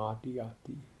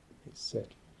samadhyati, it's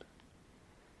settled.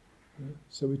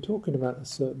 So we're talking about a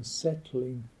certain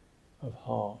settling of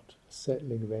heart, a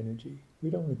settling of energy. We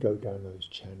don't want to go down those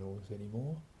channels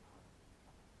anymore.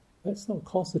 That's not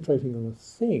concentrating on a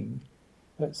thing,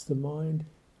 that's the mind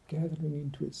gathering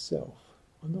into itself.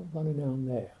 I'm not running down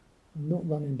there, I'm not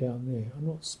running down there, I'm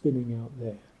not spinning out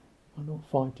there, I'm not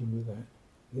fighting with that.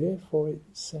 Therefore it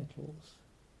settles.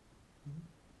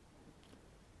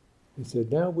 He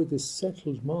said, now with this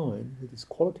settled mind, with this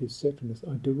quality of settledness,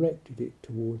 I directed it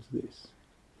towards this.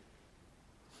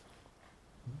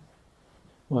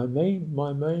 My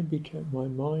mind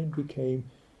became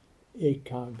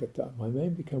ekagata. My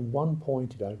mind became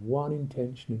one-pointed. I had one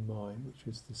intention in mind, which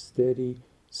was to steady,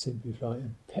 simplify,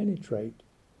 and penetrate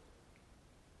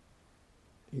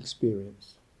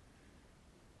experience.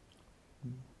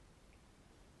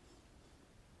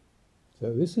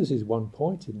 So this is his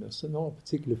one-pointedness, and not a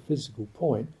particular physical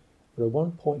point, but a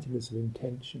one-pointedness of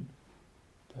intention,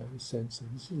 to have a sense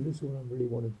of this is what I really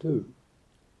want to do.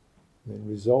 And then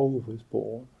resolve was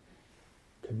born,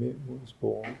 commitment was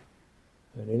born,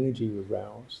 and energy was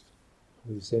aroused.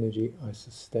 With this energy I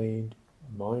sustained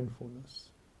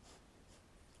mindfulness.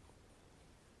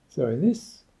 So in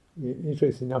this,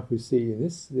 interesting enough, we see in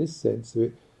this sense of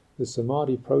it, the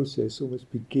samadhi process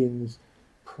almost begins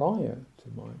prior to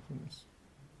mindfulness.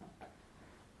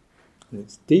 And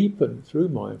it's deepened through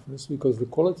mindfulness because the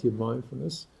quality of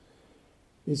mindfulness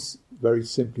is, very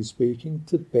simply speaking,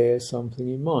 to bear something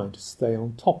in mind, to stay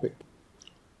on topic.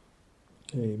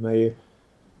 And you may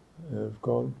have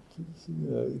gone,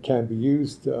 it can be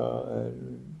used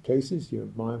in cases, you're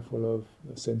mindful of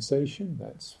a sensation,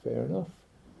 that's fair enough.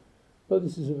 But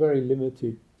this is a very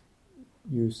limited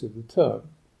use of the term.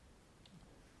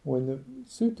 When the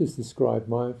suttas describe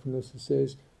mindfulness, it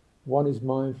says, one is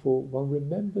mindful, one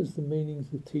remembers the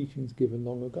meanings of teachings given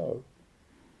long ago.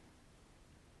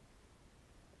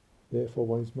 Therefore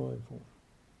one is mindful.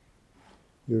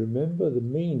 You remember the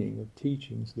meaning of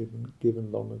teachings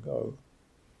given long ago.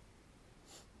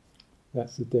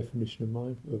 That's the definition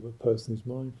of a person who's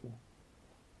mindful.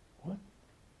 What?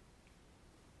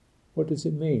 What does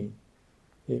it mean?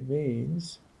 It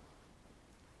means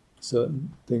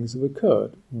certain things have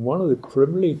occurred. One of the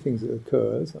preliminary things that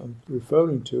occurs, I'm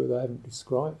referring to, that I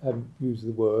haven't used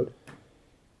the word,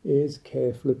 is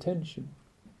careful attention,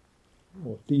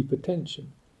 or deep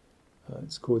attention.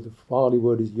 It's called, the Pali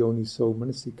word is yoniso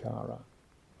manasikara.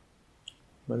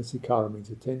 Manasikara means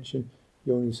attention,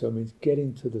 yoniso means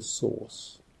getting to the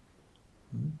source.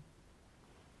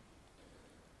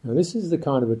 Now this is the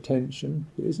kind of attention,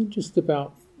 it isn't just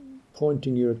about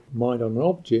pointing your mind on an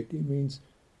object, it means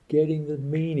getting the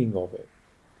meaning of it.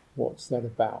 What's that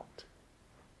about?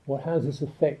 How does this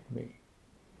affect me?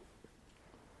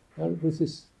 Does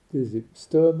it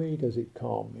stir me? Does it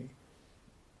calm me?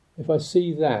 If I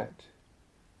see that,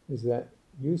 is that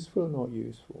useful or not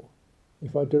useful?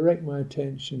 If I direct my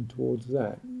attention towards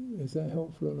that, is that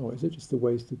helpful or not? Is it just a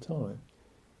waste of time?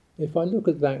 If I look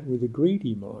at that with a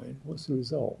greedy mind, what's the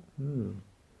result?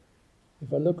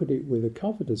 If I look at it with a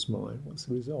covetous mind, what's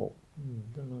the result?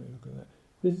 Don't like to look at that.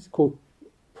 This is called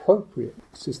appropriate,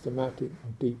 systematic,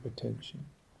 and deep attention.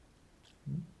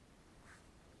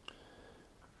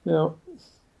 Now,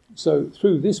 so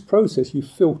through this process you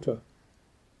filter.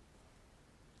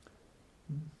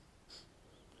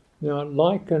 Now I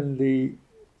liken the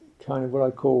kind of what I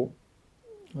called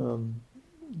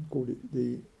it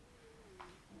the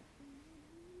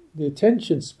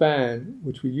attention span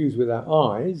which we use with our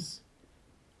eyes,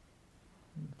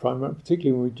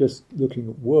 particularly when we're just looking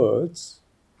at words.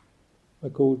 I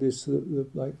call this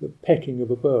like the pecking of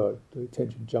a bird. The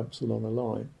attention jumps along a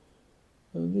line.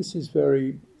 And this is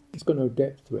it's got no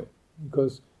depth to it,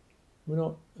 because we're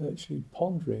not actually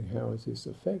pondering how is this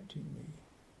affecting me.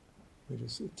 We're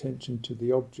just attention to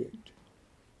the object.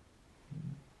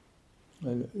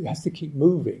 And it has to keep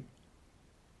moving.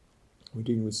 We're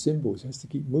dealing with symbols. It has to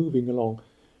keep moving along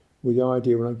with the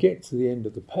idea when I get to the end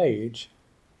of the page,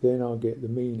 then I'll get the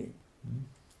meaning.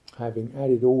 Having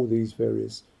added all these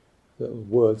various little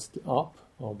words up,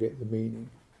 I'll get the meaning.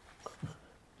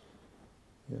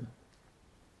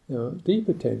 Yeah. Deep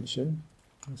attention,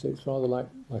 so it's rather like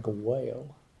a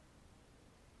whale.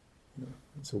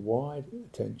 It's a wide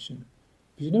attention.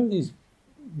 But you know these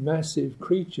massive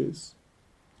creatures,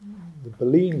 the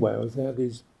baleen whales, they have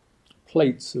these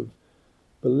plates of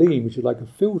baleen, which are like a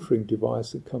filtering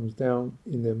device that comes down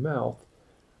in their mouth.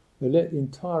 They let the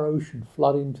entire ocean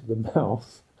flood into the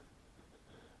mouth.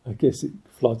 I guess it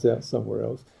floods out somewhere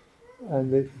else.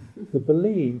 And the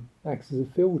baleen acts as a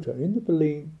filter. In the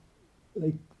baleen,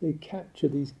 they capture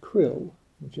these krill,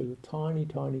 which are the tiny,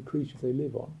 tiny creatures they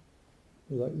live on.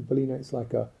 Like the baleen acts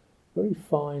like a very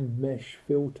fine mesh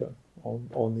filter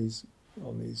on these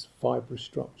fibrous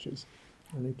structures,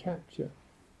 and they capture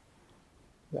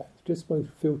that just by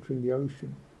filtering the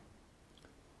ocean.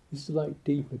 This is like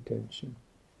deep attention.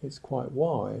 It's quite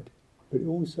wide, but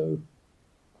also,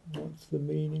 what's the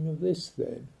meaning of this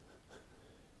then?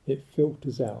 It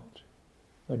filters out,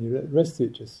 and the rest of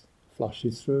it just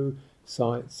flushes through.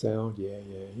 Sight, sound,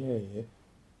 yeah.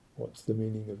 What's the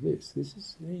meaning of this? This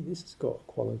has got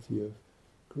a quality of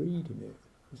greed in it.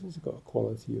 This has got a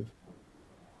quality of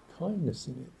kindness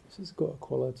in it. This has got a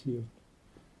quality of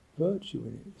virtue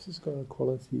in it. This has got a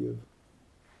quality of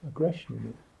aggression in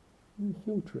it. And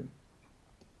filtering.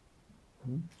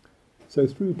 So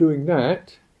through doing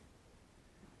that,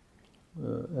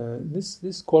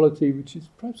 this quality, which is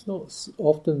perhaps not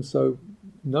often so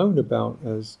known about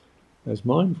as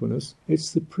mindfulness,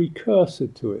 it's the precursor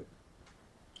to it.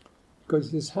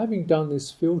 Because it's having done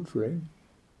this filtering,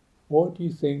 what do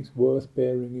you think is worth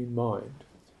bearing in mind?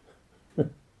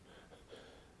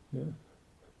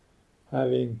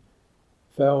 Having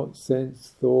felt,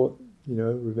 sensed, thought,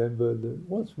 remember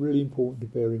what's really important to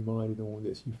bear in mind in all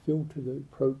this. You filter the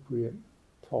appropriate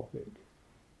topic.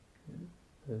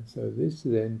 And so this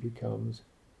then becomes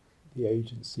the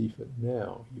agency for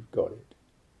now. You've got it.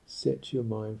 Set your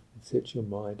mind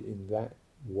in that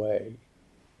way,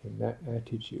 in that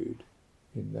attitude,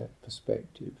 in that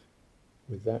perspective,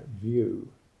 with that view,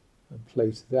 and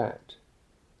place that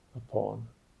upon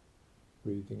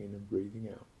breathing in and breathing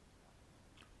out.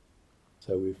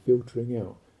 So we're filtering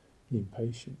out the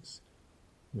impatience.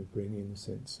 We're bringing a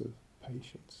sense of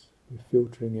patience. We're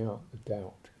filtering out the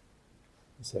doubt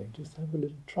and saying, just have a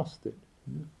little trust it.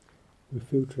 We're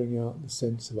filtering out the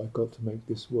sense of I've got to make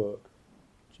this work.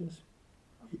 Just,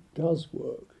 it does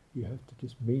work. You have to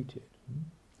just meet it.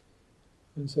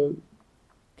 And so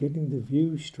getting the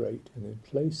view straight and then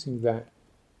placing that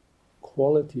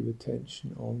quality of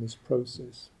attention on this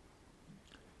process.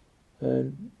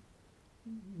 And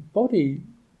body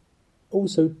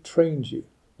also trains you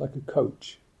like a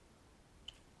coach.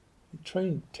 It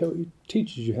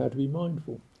teaches you how to be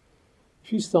mindful.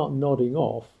 If you start nodding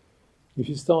off, if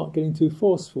you start getting too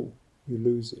forceful, you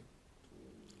lose it.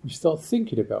 If you start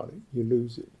thinking about it, you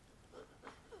lose it.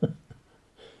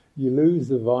 You lose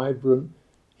the vibrant,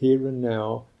 here and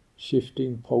now,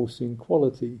 shifting, pulsing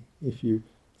quality. If you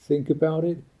think about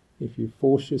it, if you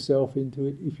force yourself into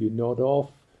it, if you nod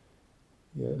off,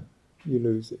 you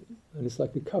lose it. And it's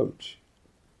like a coach.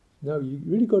 No, you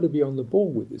really got to be on the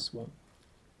ball with this one.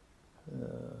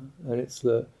 And it's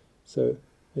the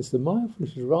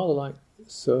mindfulness is rather like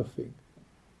surfing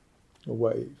a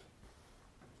wave.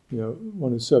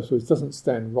 One who surfs, so it doesn't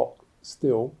stand rock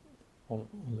still on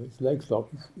its legs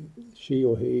locked. She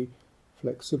or he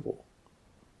flexible,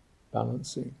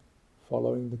 balancing,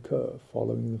 following the curve,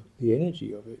 following the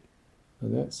energy of it.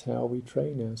 And that's how we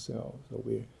train ourselves, or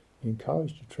we're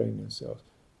encouraged to train ourselves.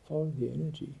 Follow the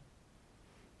energy.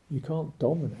 You can't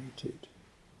dominate it.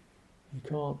 You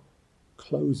can't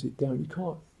close it down. You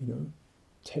can't,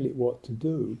 tell it what to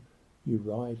do. You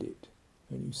ride it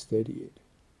and you steady it.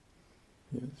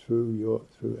 And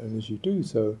as you do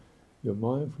so, your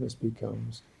mindfulness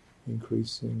becomes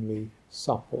increasingly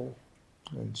supple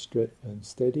and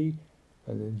steady,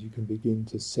 and then you can begin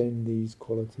to send these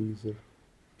qualities of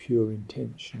pure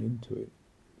intention into it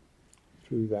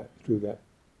through that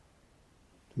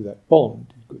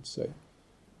bond, you could say.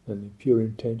 And the pure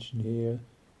intention here,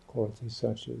 qualities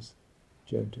such as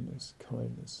gentleness,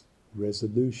 kindness,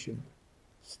 resolution,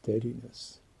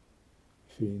 steadiness.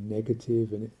 Feeling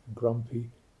negative and grumpy,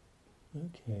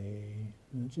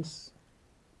 let's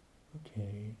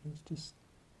just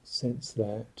sense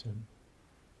that, and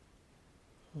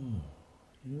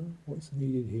What's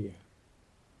needed here?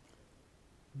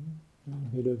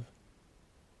 A bit of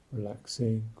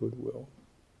relaxing goodwill.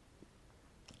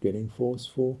 Getting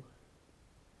forceful.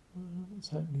 What's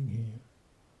happening here?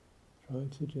 Try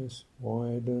to just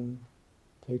widen,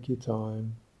 take your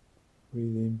time,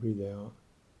 breathe in, breathe out.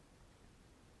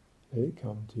 Let it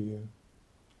come to you.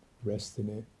 Rest in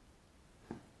it.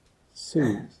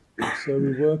 Soothe. So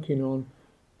we're working on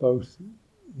both,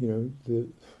 the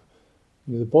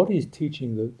body is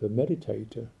teaching the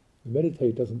meditator. The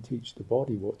meditator doesn't teach the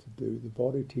body what to do. The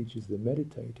body teaches the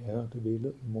meditator how to be a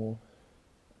little more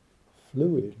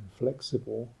fluid and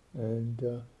flexible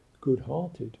and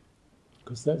good-hearted,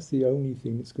 because that's the only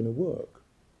thing that's going to work.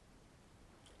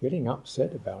 Getting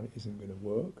upset about it isn't going to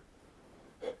work,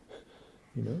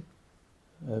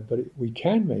 but we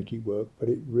can make it work, but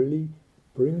it really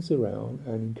brings around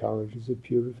and encourages a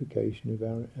purification of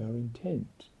our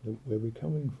intent, where we're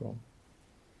coming from.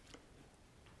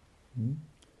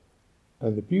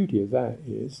 And the beauty of that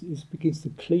is it begins to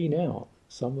clean out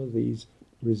some of these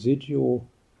residual,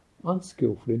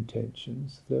 unskillful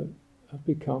intentions that have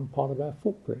become part of our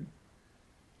footprint.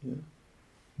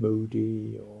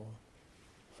 Moody or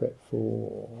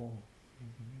fretful or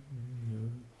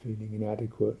feeling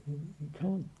inadequate. You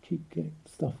can't keep getting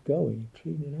stuff going. You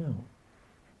clean it out.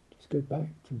 Just go back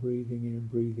to breathing in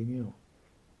and breathing out.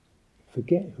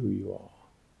 Forget who you are.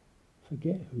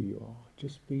 Forget who you are.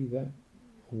 Just be that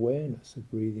awareness of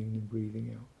breathing in and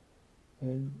breathing out.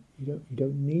 And you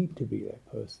don't need to be that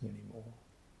person anymore.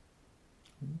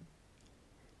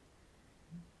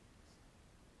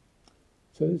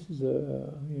 So this is it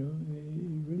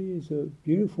really is a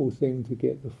beautiful thing to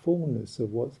get the fullness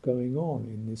of what's going on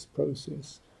in this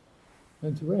process,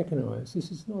 and to recognise this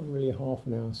is not really a half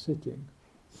an hour sitting.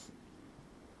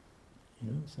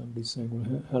 Somebody's saying,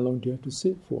 well, how long do you have to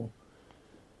sit for?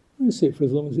 I'm going to sit for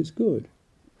as long as it's good.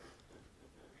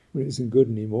 When it isn't good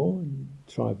anymore, you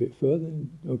try a bit further,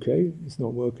 and okay, it's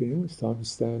not working anymore, it's time to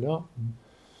stand up and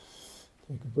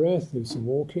take a breath, do some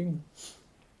walking,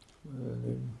 and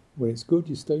then when it's good,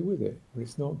 you stay with it. When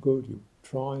it's not good, you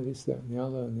try this, that, and the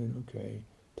other, and then, okay,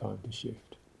 time to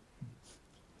shift.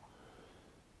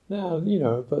 Now,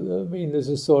 but there's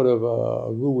a sort of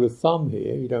a rule of thumb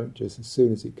here. You don't just, as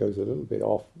soon as it goes a little bit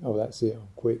off, oh, that's it, I'm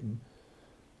quitting.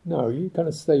 No, you kind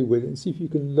of stay with it and see if you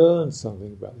can learn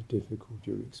something about the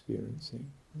difficulty you're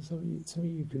experiencing.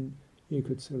 Something you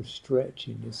could sort of stretch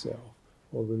in yourself,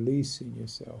 or release in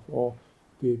yourself, or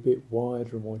be a bit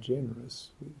wider and more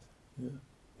generous with.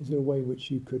 Is there a way in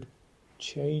which you could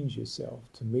change yourself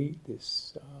to meet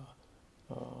this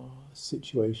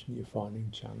situation you're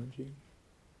finding challenging?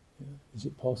 Is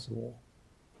it possible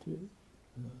to?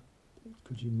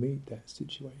 Could you meet that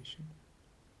situation?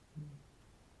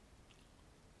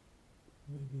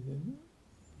 Maybe then,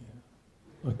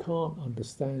 I can't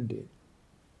understand it.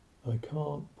 I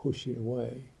can't push it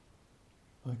away.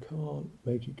 I can't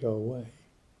make it go away.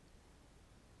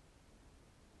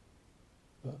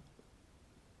 But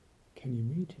can you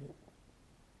meet it?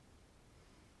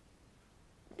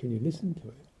 Can you listen to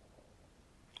it?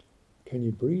 Can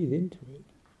you breathe into it?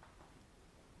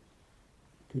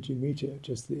 Could you meet it at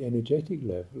just the energetic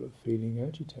level of feeling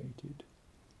agitated?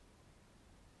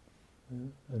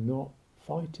 And not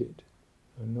fight it,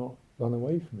 and not run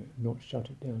away from it, not shut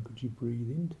it down. Could you breathe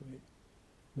into it?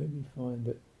 Maybe find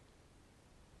that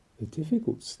the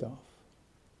difficult stuff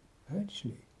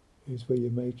actually is where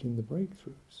you're making the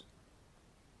breakthroughs.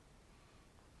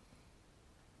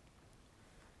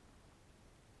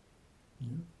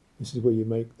 This is where you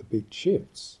make the big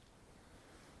shifts.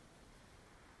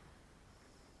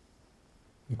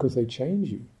 Because they change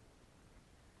you.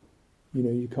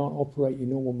 You can't operate your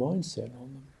normal mindset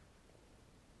on them.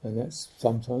 And that's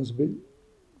sometimes a bit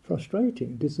frustrating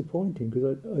and disappointing,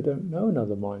 because I don't know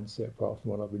another mindset apart from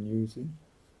what I've been using.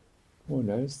 Well,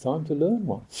 now it's time to learn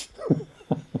one.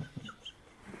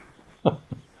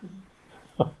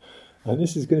 And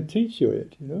this is going to teach you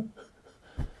it,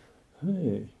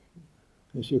 Hey,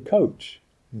 it's your coach.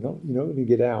 You're not going to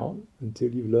get out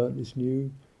until you've learned this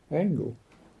new angle.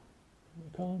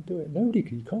 I can't do it. Nobody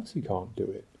can, you can't do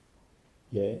it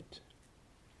yet.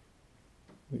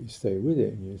 But you stay with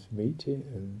it and you just meet it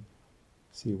and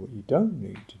see what you don't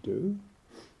need to do.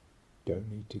 You don't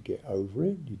need to get over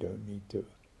it. You don't need to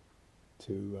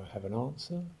have an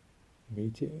answer.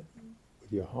 Meet it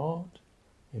with your heart,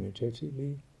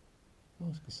 energetically.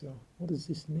 Ask yourself, what does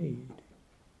this need?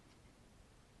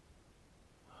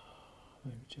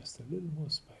 Maybe just a little more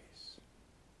space.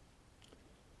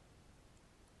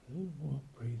 A little more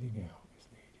breathing out is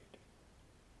needed.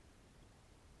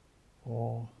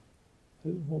 Or A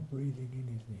little more breathing in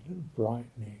is needed, a little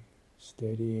brightening,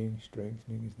 steadying,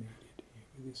 strengthening is needed here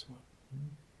with this one.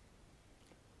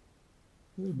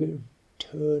 A little bit of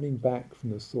turning back from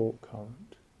the thought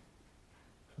current,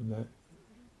 from that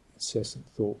incessant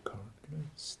thought current.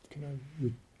 Can I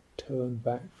return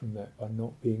back from that by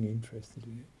not being interested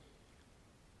in it?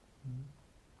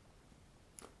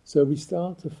 So we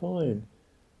start to find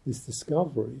this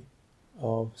discovery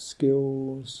of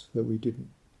skills that we didn't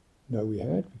know we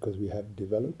had because we haven't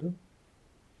developed them.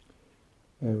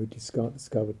 And we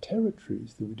discover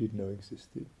territories that we didn't know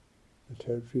existed. The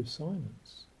territory of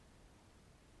silence.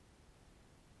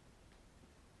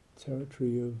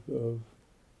 Territory of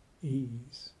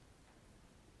ease.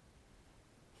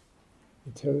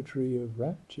 The territory of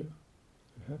rapture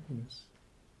and happiness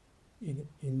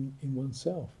in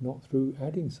oneself, not through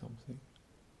adding something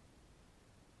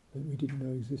that we didn't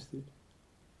know existed.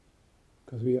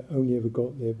 Because we only ever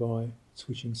got there by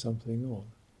switching something on.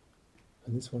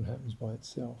 And this one happens by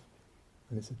itself.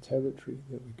 And it's a territory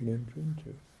that we can enter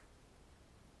into.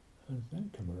 How does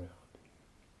that come around?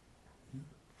 Yeah.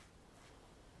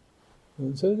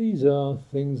 And so these are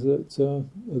things that are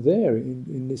there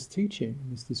in this teaching, in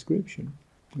this description,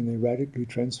 and they're radically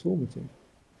transformative.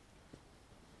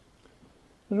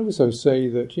 And I also say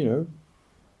that,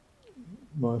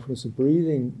 mindfulness of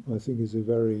breathing, I think, is a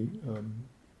very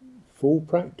full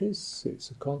practice. It's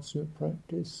a constant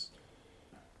practice.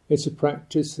 It's a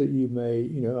practice that you may,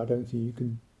 I don't think you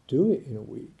can do it in a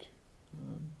week.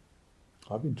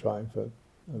 I've been trying for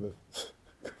over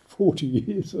 40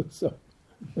 years or so,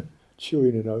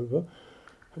 chewing it over,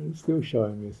 and it's still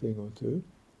showing me a thing or two.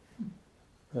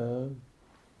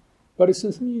 But it's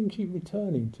something you can keep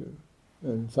returning to.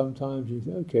 And sometimes you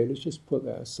think, okay, let's just put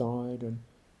that aside and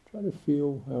try to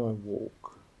feel how I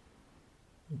walk.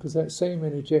 Because that same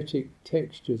energetic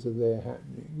textures are there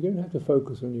happening. You don't have to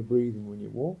focus on your breathing when you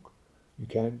walk. You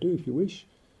can do if you wish.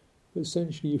 But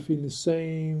essentially you feel the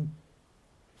same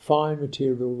fine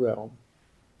material realm.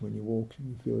 When you're walking,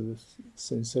 you feel the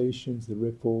sensations, the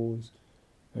ripples,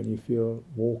 and you feel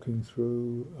walking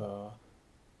through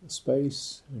the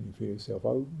space, and you feel yourself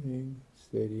opening,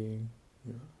 steadying,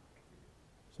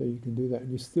 So you can do that,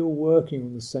 and you're still working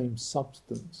on the same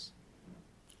substance.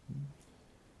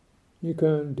 You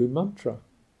can do mantra,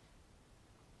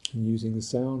 and using the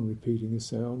sound, repeating the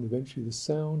sound. Eventually the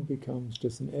sound becomes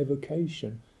just an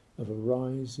evocation of a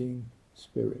rising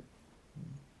spirit.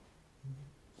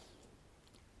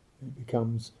 It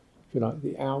becomes, if you like,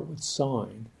 the outward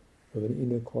sign of an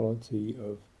inner quality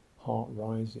of heart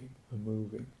rising and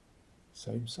moving.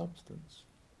 Same substance.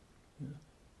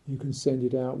 You can send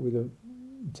it out with an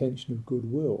intention of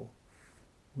goodwill,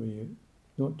 where you,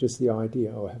 not just the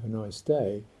idea, oh, have a nice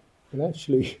day, but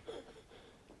actually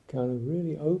kind of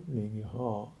really opening your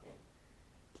heart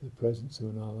to the presence of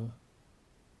another,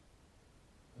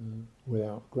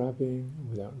 without grabbing,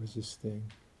 without resisting.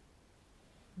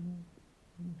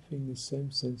 Feeling the same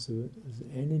sense of it as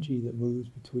an energy that moves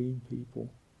between people.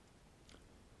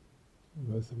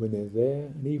 Both when they're there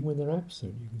and even when they're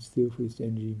absent, you can still feel this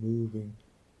energy moving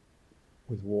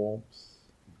with warmth,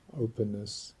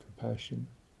 openness, compassion.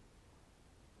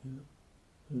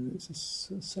 And it's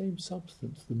the same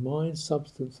substance. The mind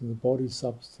substance and the body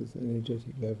substance at an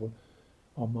energetic level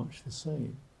are much the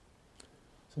same.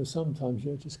 So sometimes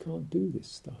I just can't do this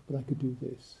stuff, but I could do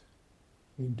this.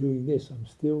 In doing this, I'm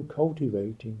still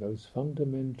cultivating those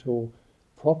fundamental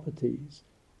properties,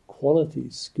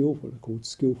 qualities, skillful, called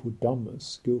skillful dhammas,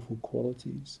 skillful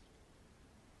qualities,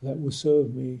 that will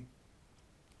serve me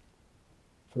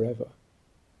forever.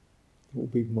 It will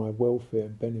be my welfare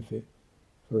and benefit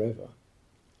forever.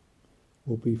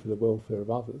 Will be for the welfare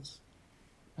of others.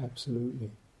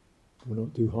 Absolutely. Will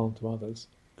not do harm to others.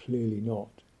 Clearly not.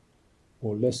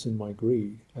 Will lessen my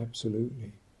greed.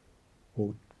 Absolutely.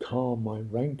 Will calm my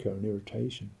rancor and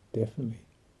irritation. Definitely.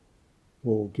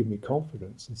 Will give me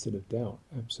confidence instead of doubt.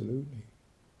 Absolutely.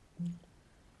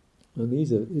 And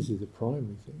this is the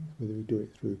primary thing. Whether we do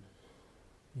it through,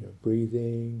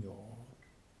 breathing or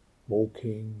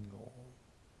walking or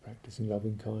practicing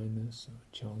loving kindness or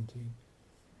chanting.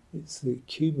 It's the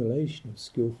accumulation of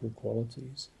skillful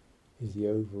qualities is the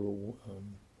overall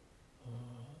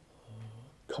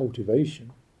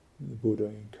cultivation that the Buddha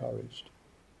encouraged,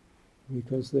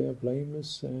 because they are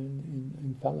blameless and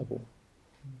infallible.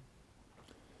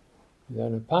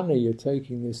 Dhanapana, you're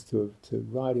taking this to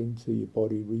right into your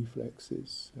body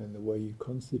reflexes and the way you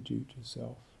constitute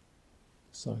yourself,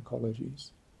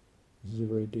 psychologies. This is a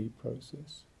very deep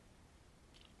process.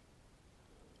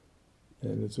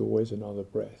 And there's always another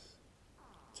breath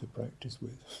to practice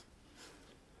with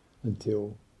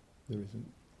until there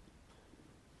isn't.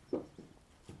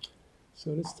 So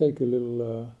let's take a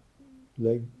little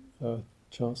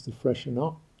chance to freshen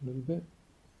up a little bit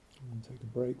and take a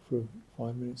break for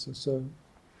 5 minutes or so.